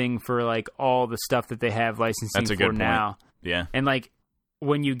licensing for like all the stuff that they have licensing for now. Yeah. And like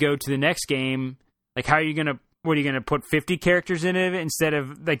when you go to the next game, like what are you gonna put 50 characters in it instead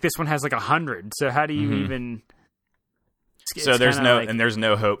of like this one has like 100? So how do you even? So there's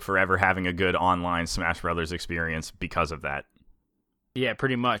no hope for ever having a good online Smash Brothers experience because of that. Yeah,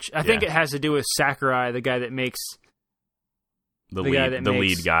 pretty much. I think it has to do with Sakurai, the guy that makes the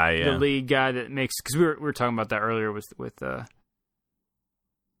lead guy that makes, because we were talking about that earlier with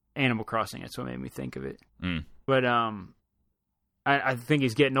Animal Crossing. That's what made me think of it. But I think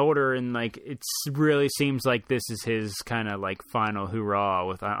he's getting older, and like it really seems like this is his kind of like final hoorah.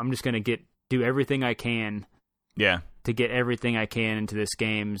 With I'm just gonna do everything I can. Yeah. To get everything I can into this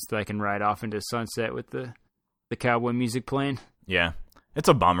game so that I can ride off into sunset with the cowboy music playing. Yeah. It's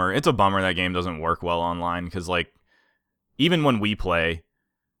a bummer. It's a bummer that game doesn't work well online, because like even when we play,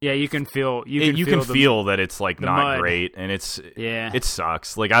 yeah, you can feel that it's like not mud. Great, and it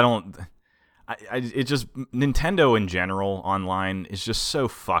sucks. Like it just Nintendo in general online is just so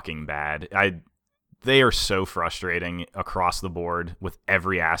fucking bad. They are so frustrating across the board with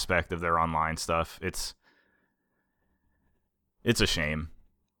every aspect of their online stuff. It's a shame,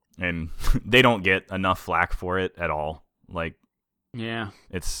 and they don't get enough flack for it at all. Like, yeah,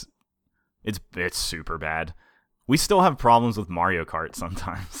 it's super bad. We still have problems with Mario Kart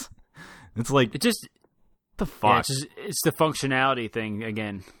sometimes. It's like the fuck. Yeah, it's the functionality thing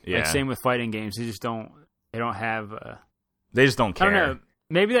again. Yeah. Like same with fighting games. They just don't have. They just don't care. I don't know.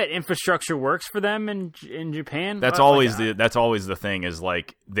 Maybe that infrastructure works for them in Japan. That's always the thing, is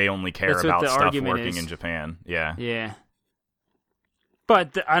like they only care about stuff working in Japan. Yeah. Yeah.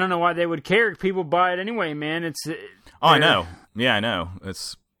 But I don't know why they would care. People buy it anyway, man. I know. Yeah, I know.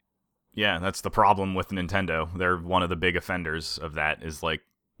 That's the problem with Nintendo. They're one of the big offenders of that, is like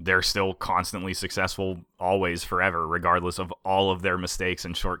they're still constantly successful, always, forever, regardless of all of their mistakes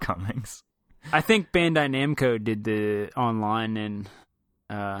and shortcomings. I think Bandai Namco did the online in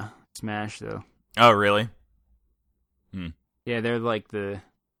Smash, though. Oh, really? Yeah, they're like I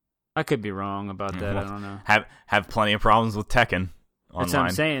could be wrong about that. I don't know. Have plenty of problems with Tekken. Online. That's what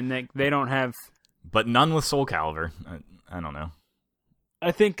I'm saying. They don't have, but none with Soul Calibur. I don't know.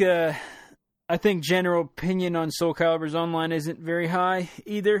 I think general opinion on Soul Calibur's online isn't very high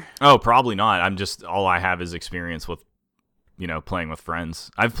either. Oh, probably not. All I have is experience with, playing with friends.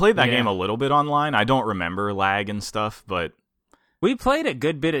 I've played that game a little bit online. I don't remember lag and stuff, but we played a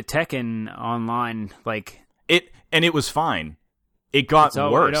good bit of Tekken online. Like it was fine. It got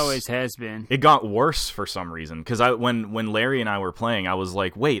worse. It always has been. It got worse for some reason, because when Larry and I were playing, I was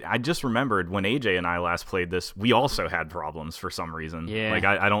like, wait, I just remembered when AJ and I last played this, we also had problems for some reason. Yeah. Like,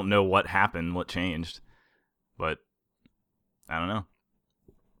 I don't know what happened, what changed, but I don't know.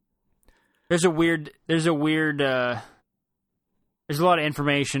 There's a lot of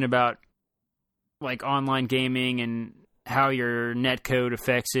information about like online gaming and how your netcode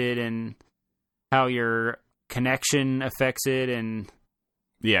affects it and how your connection affects it, and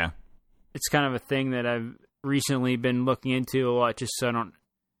it's kind of a thing that I've recently been looking into a lot, just so I don't.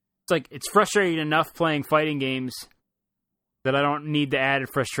 It's frustrating enough playing fighting games that I don't need the added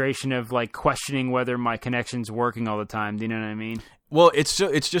frustration of like questioning whether my connection's working all the time. Do you know what I mean? Well, it's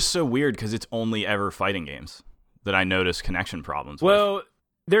just so weird, because it's only ever fighting games that I notice connection problems. Well,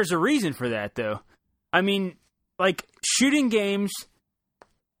 there's a reason for that, though. I mean, like shooting games.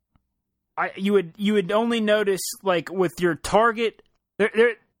 You would only notice like with your target.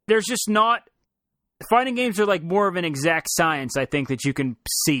 There's just not. Fighting games are like more of an exact science, I think, that you can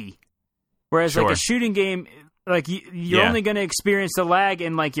see. Whereas like a shooting game, like you're only going to experience the lag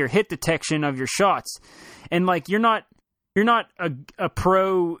in like your hit detection of your shots, and like you're not a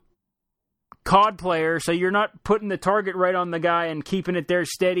pro COD player, so you're not putting the target right on the guy and keeping it there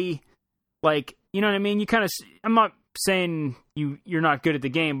steady. Like, you know what I mean? I'm not saying you're not good at the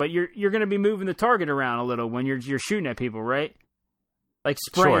game, but you're going to be moving the target around a little when you're shooting at people, right? Like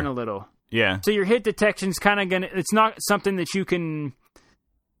spraying a little. Yeah. So your hit detection's kind of it's not something that you can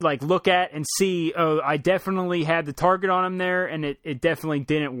like look at and see, oh, I definitely had the target on him there and it definitely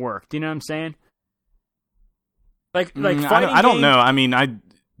didn't work. Do you know what I'm saying? Like I don't know. I mean,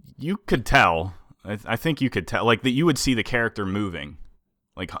 you could tell. I think you could tell, like that you would see the character moving,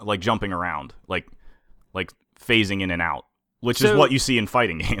 like jumping around, like phasing in and out, which is what you see in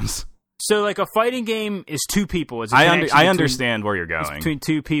fighting games. So, like, a fighting game is two people. I understand where you're going. It's between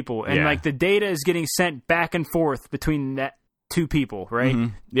two people. And, like, the data is getting sent back and forth between two people, right?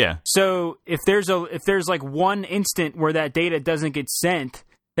 Mm-hmm. Yeah. So if there's like one instant where that data doesn't get sent,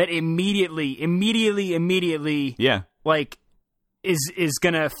 that immediately, Yeah. like is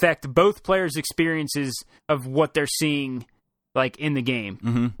going to affect both players' experiences of what they're seeing, like in the game.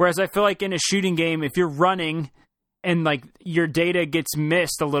 Mm-hmm. Whereas I feel like in a shooting game, if you're running and like your data gets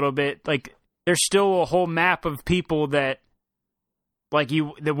missed a little bit, like there's still a whole map of people that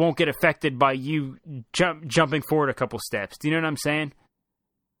that won't get affected by you jumping forward a couple steps. Do you know what I'm saying?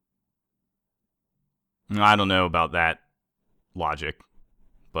 I don't know about that logic,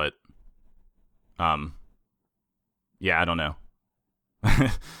 but yeah, I don't know.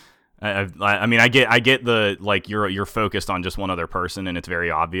 I mean, I get the, like, you're focused on just one other person, and it's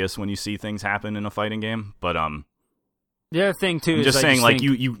very obvious when you see things happen in a fighting game. But the other thing too I'm is just saying, like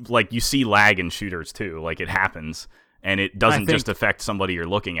you see lag in shooters too, like it happens, and it doesn't just affect somebody you're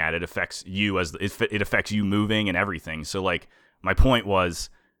looking at; it affects you it affects you moving and everything. So, like, my point was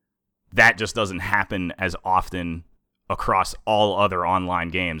that just doesn't happen as often across all other online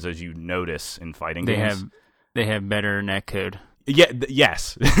games as you notice in fighting games. They have better netcode. Yeah.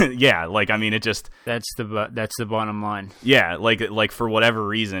 Yes. Yeah. Like, I mean, it just that's the bottom line. Yeah. Like for whatever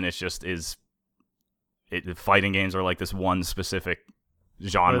reason, fighting games are like this one specific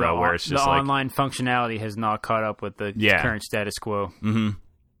genre where it's just the like online functionality has not caught up with the current status quo. Mm-hmm.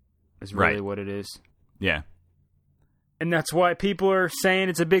 Is really what it is. Yeah. And that's why people are saying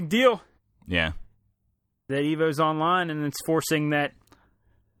it's a big deal. Yeah. That EVO's online, and it's forcing that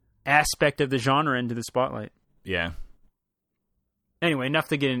aspect of the genre into the spotlight. Yeah. Anyway,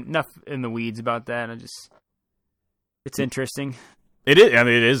 enough in the weeds about that. It's interesting. It is. I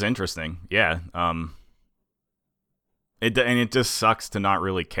mean, it is interesting. Yeah. It just sucks to not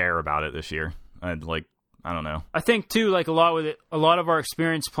really care about it this year. I don't know. I think too, like a lot of our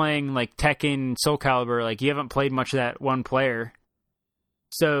experience playing like Tekken, Soul Calibur, like you haven't played much of that one player,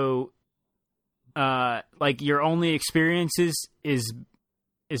 so like your only experiences is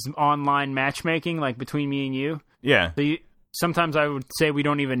online matchmaking, like between me and you. Yeah. So sometimes I would say we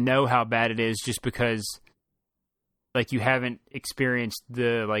don't even know how bad it is, just because like you haven't experienced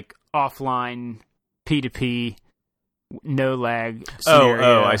the like offline P2P no lag scenario.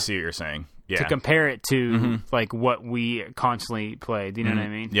 Oh, I see what you're saying. Yeah. To compare it to like what we constantly play. Do you know what I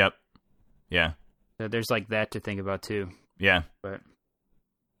mean? Yep. Yeah. So there's like that to think about too. Yeah. But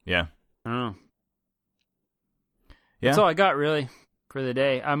yeah. I don't know. Yeah. That's all I got really for the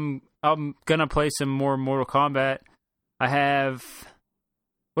day. I'm gonna play some more Mortal Kombat.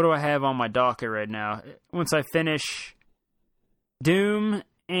 What do I have on my docket right now? Once I finish Doom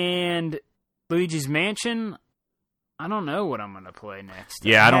and Luigi's Mansion, I don't know what I'm gonna play next.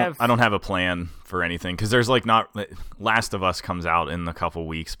 Yeah, I don't have a plan for anything, because there's like not Last of Us comes out in a couple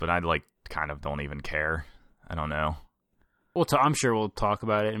weeks, but I like kind of don't even care. I don't know. I'm sure we'll talk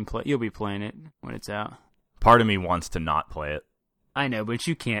about it and play. You'll be playing it when it's out. Part of me wants to not play it. I know, but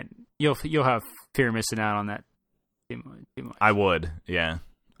you can't. You'll have fear of missing out on that too much. I would, yeah.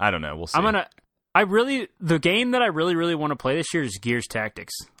 I don't know. We'll see. The game that I really, really want to play this year is Gears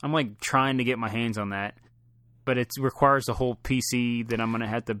Tactics. I'm like trying to get my hands on that, but it requires a whole PC that I'm gonna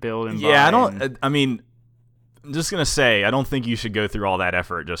have to build and buy. I mean, I'm just gonna say, I don't think you should go through all that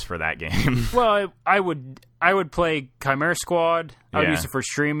effort just for that game. Well, I would play Chimera Squad. I would use it for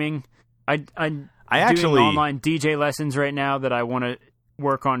streaming. I actually doing online DJ lessons right now that I want to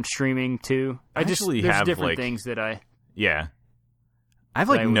work on streaming too. There's different things that I have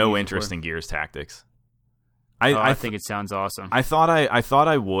like no interest in Gears Tactics. I think it sounds awesome. I thought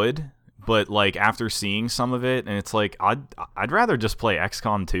I would, but like after seeing some of it, and it's like I'd rather just play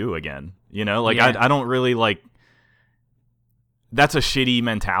XCOM 2 again. You know, like I don't really like. That's a shitty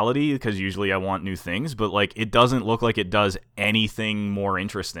mentality, because usually I want new things, but like it doesn't look like it does anything more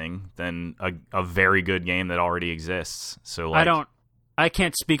interesting than a very good game that already exists. So like, I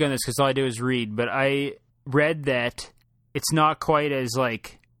can't speak on this because all I do is read, but I read that it's not quite as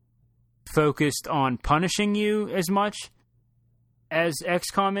like focused on punishing you as much as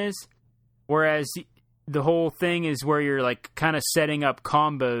XCOM is, whereas the whole thing is where you're like kind of setting up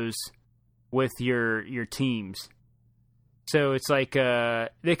combos with your teams. So it's like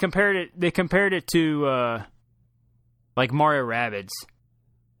they compared it to like Mario Rabbids,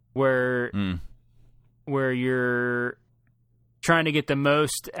 where you're trying to get the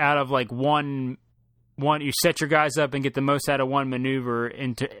most out of like one. You set your guys up and get the most out of one maneuver,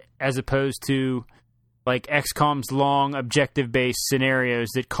 as opposed to like XCOM's long objective based scenarios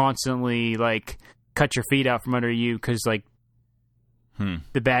that constantly like cut your feet out from under you because like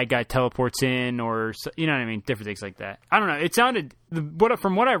the bad guy teleports in, or you know what I mean, different things like that. I don't know. It sounded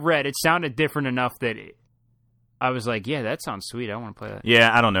from what I read, it sounded different enough that I was like, yeah, that sounds sweet. I want to play that. Yeah,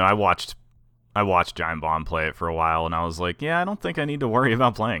 I don't know. I watched Giant Bomb play it for a while, and I was like, yeah, I don't think I need to worry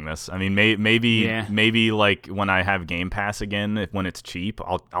about playing this. I mean, maybe like when I have Game Pass again, when it's cheap,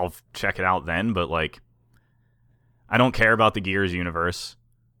 I'll check it out then. But like, I don't care about the Gears universe,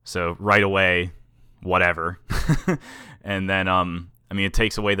 so right away, whatever. And then I mean, it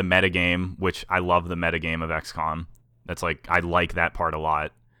takes away the metagame, which I love the metagame of XCOM. That's like, I like that part a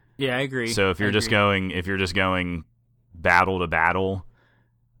lot. Yeah, I agree. So if you're just going battle to battle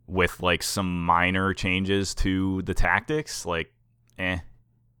with like some minor changes to the tactics, like, I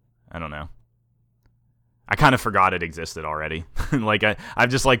don't know. I kind of forgot it existed already. Like I've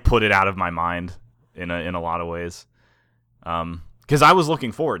just like put it out of my mind in a lot of ways. Because I was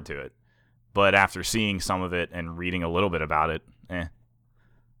looking forward to it, but after seeing some of it and reading a little bit about it,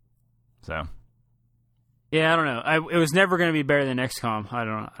 So. Yeah, I don't know. It was never going to be better than XCOM. I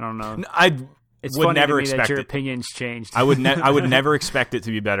don't know. It's would funny never to me expect that your it. opinions changed. I would never expect it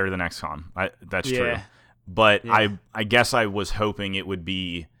to be better than XCOM. That's true. But yeah. I guess I was hoping it would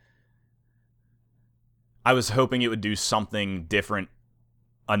be. I was hoping it would do something different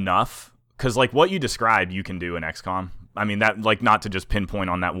enough, because like what you described, you can do in XCOM. I mean, that, like, not to just pinpoint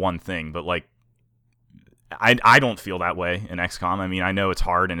on that one thing, but like, I don't feel that way in XCOM. I mean, I know it's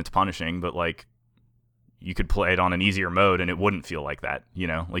hard and it's punishing, but like, you could play it on an easier mode and it wouldn't feel like that, you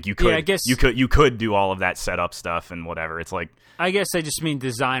know? Like you could, yeah, I guess, you could do all of that setup stuff and whatever. It's like, I guess I just mean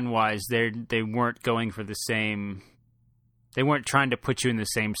design wise, they weren't going for the same. They weren't trying to put you in the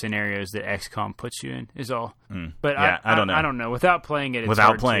same scenarios that XCOM puts you in. Is all. But yeah, I don't know. I don't know. Without playing it, it's without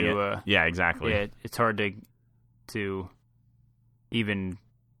hard playing to, it, yeah, exactly. Yeah, it's hard to even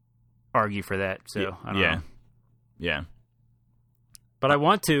argue for that. So I don't know. Yeah. But I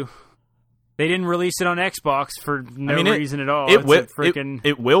want to. They didn't release it on Xbox for no reason at all.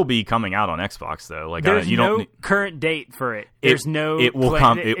 It will be coming out on Xbox though. Like, there's you no don't current date for it. There's no. It will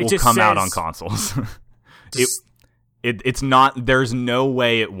come. It will come out on consoles. It's not. There's no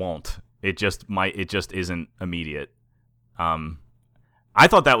way it won't. It just might. It just isn't immediate. I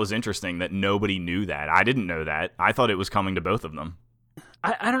thought that was interesting that nobody knew that. I didn't know that. I thought it was coming to both of them.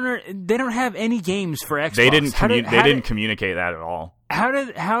 I don't know. They don't have any games for Xbox. They didn't communicate that at all. How did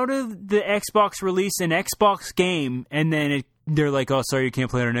the Xbox release an Xbox game and then they're like, oh, sorry, you can't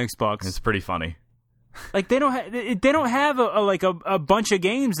play it on Xbox? It's pretty funny. Like they don't have a bunch of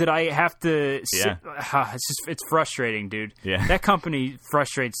games that I have to. Yeah. It's frustrating, dude. Yeah. That company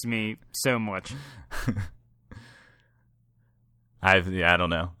frustrates me so much. I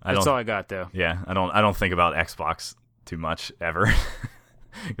don't know. That's all I got though. Yeah, I don't think about Xbox too much ever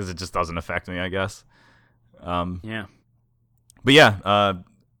because it just doesn't affect me, I guess. Yeah. But yeah,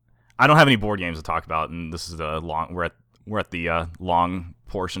 I don't have any board games to talk about, and this is the long. We're at the long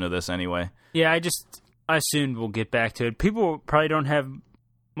portion of this anyway. Yeah, I assumed we'll get back to it. People probably don't have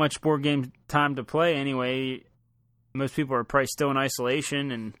much board game time to play anyway. Most people are probably still in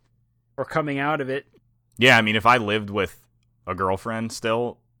isolation or coming out of it. Yeah, I mean, if I lived with a girlfriend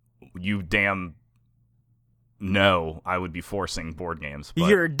still, you damn know I would be forcing board games. But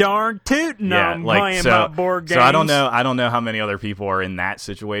you're darn tootin' I'm playing about board games. So I don't know how many other people are in that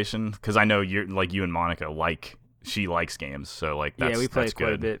situation, because I know you and Monica she likes games, so like that's, we play that's quite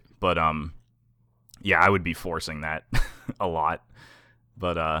good. a bit. But yeah, I would be forcing that a lot.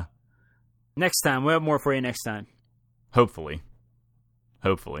 But next time we'll have more for you next time. Hopefully.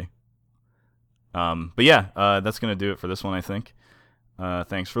 But yeah, that's gonna do it for this one, I think.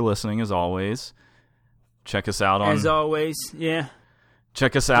 Thanks for listening as always. Check us out on, as always, yeah.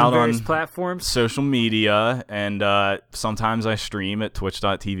 Check us out on various platforms, social media, and sometimes I stream at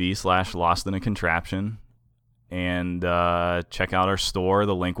twitch.tv/lostinacontraption. And check out our store.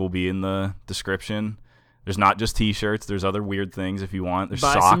 The link will be in the description. There's not just t-shirts. There's other weird things if you want. There's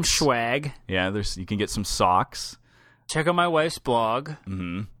buy socks. some swag. Yeah, you can get some socks. Check out my wife's blog.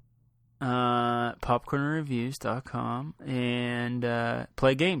 Mm-hmm. popcornreviews.com, and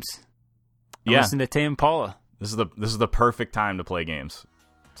play games. Yeah. Listen to Tame Impala. This is the perfect time to play games.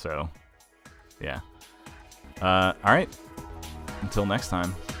 So, yeah. All right. Until next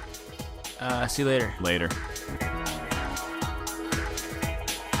time. See you later. Later.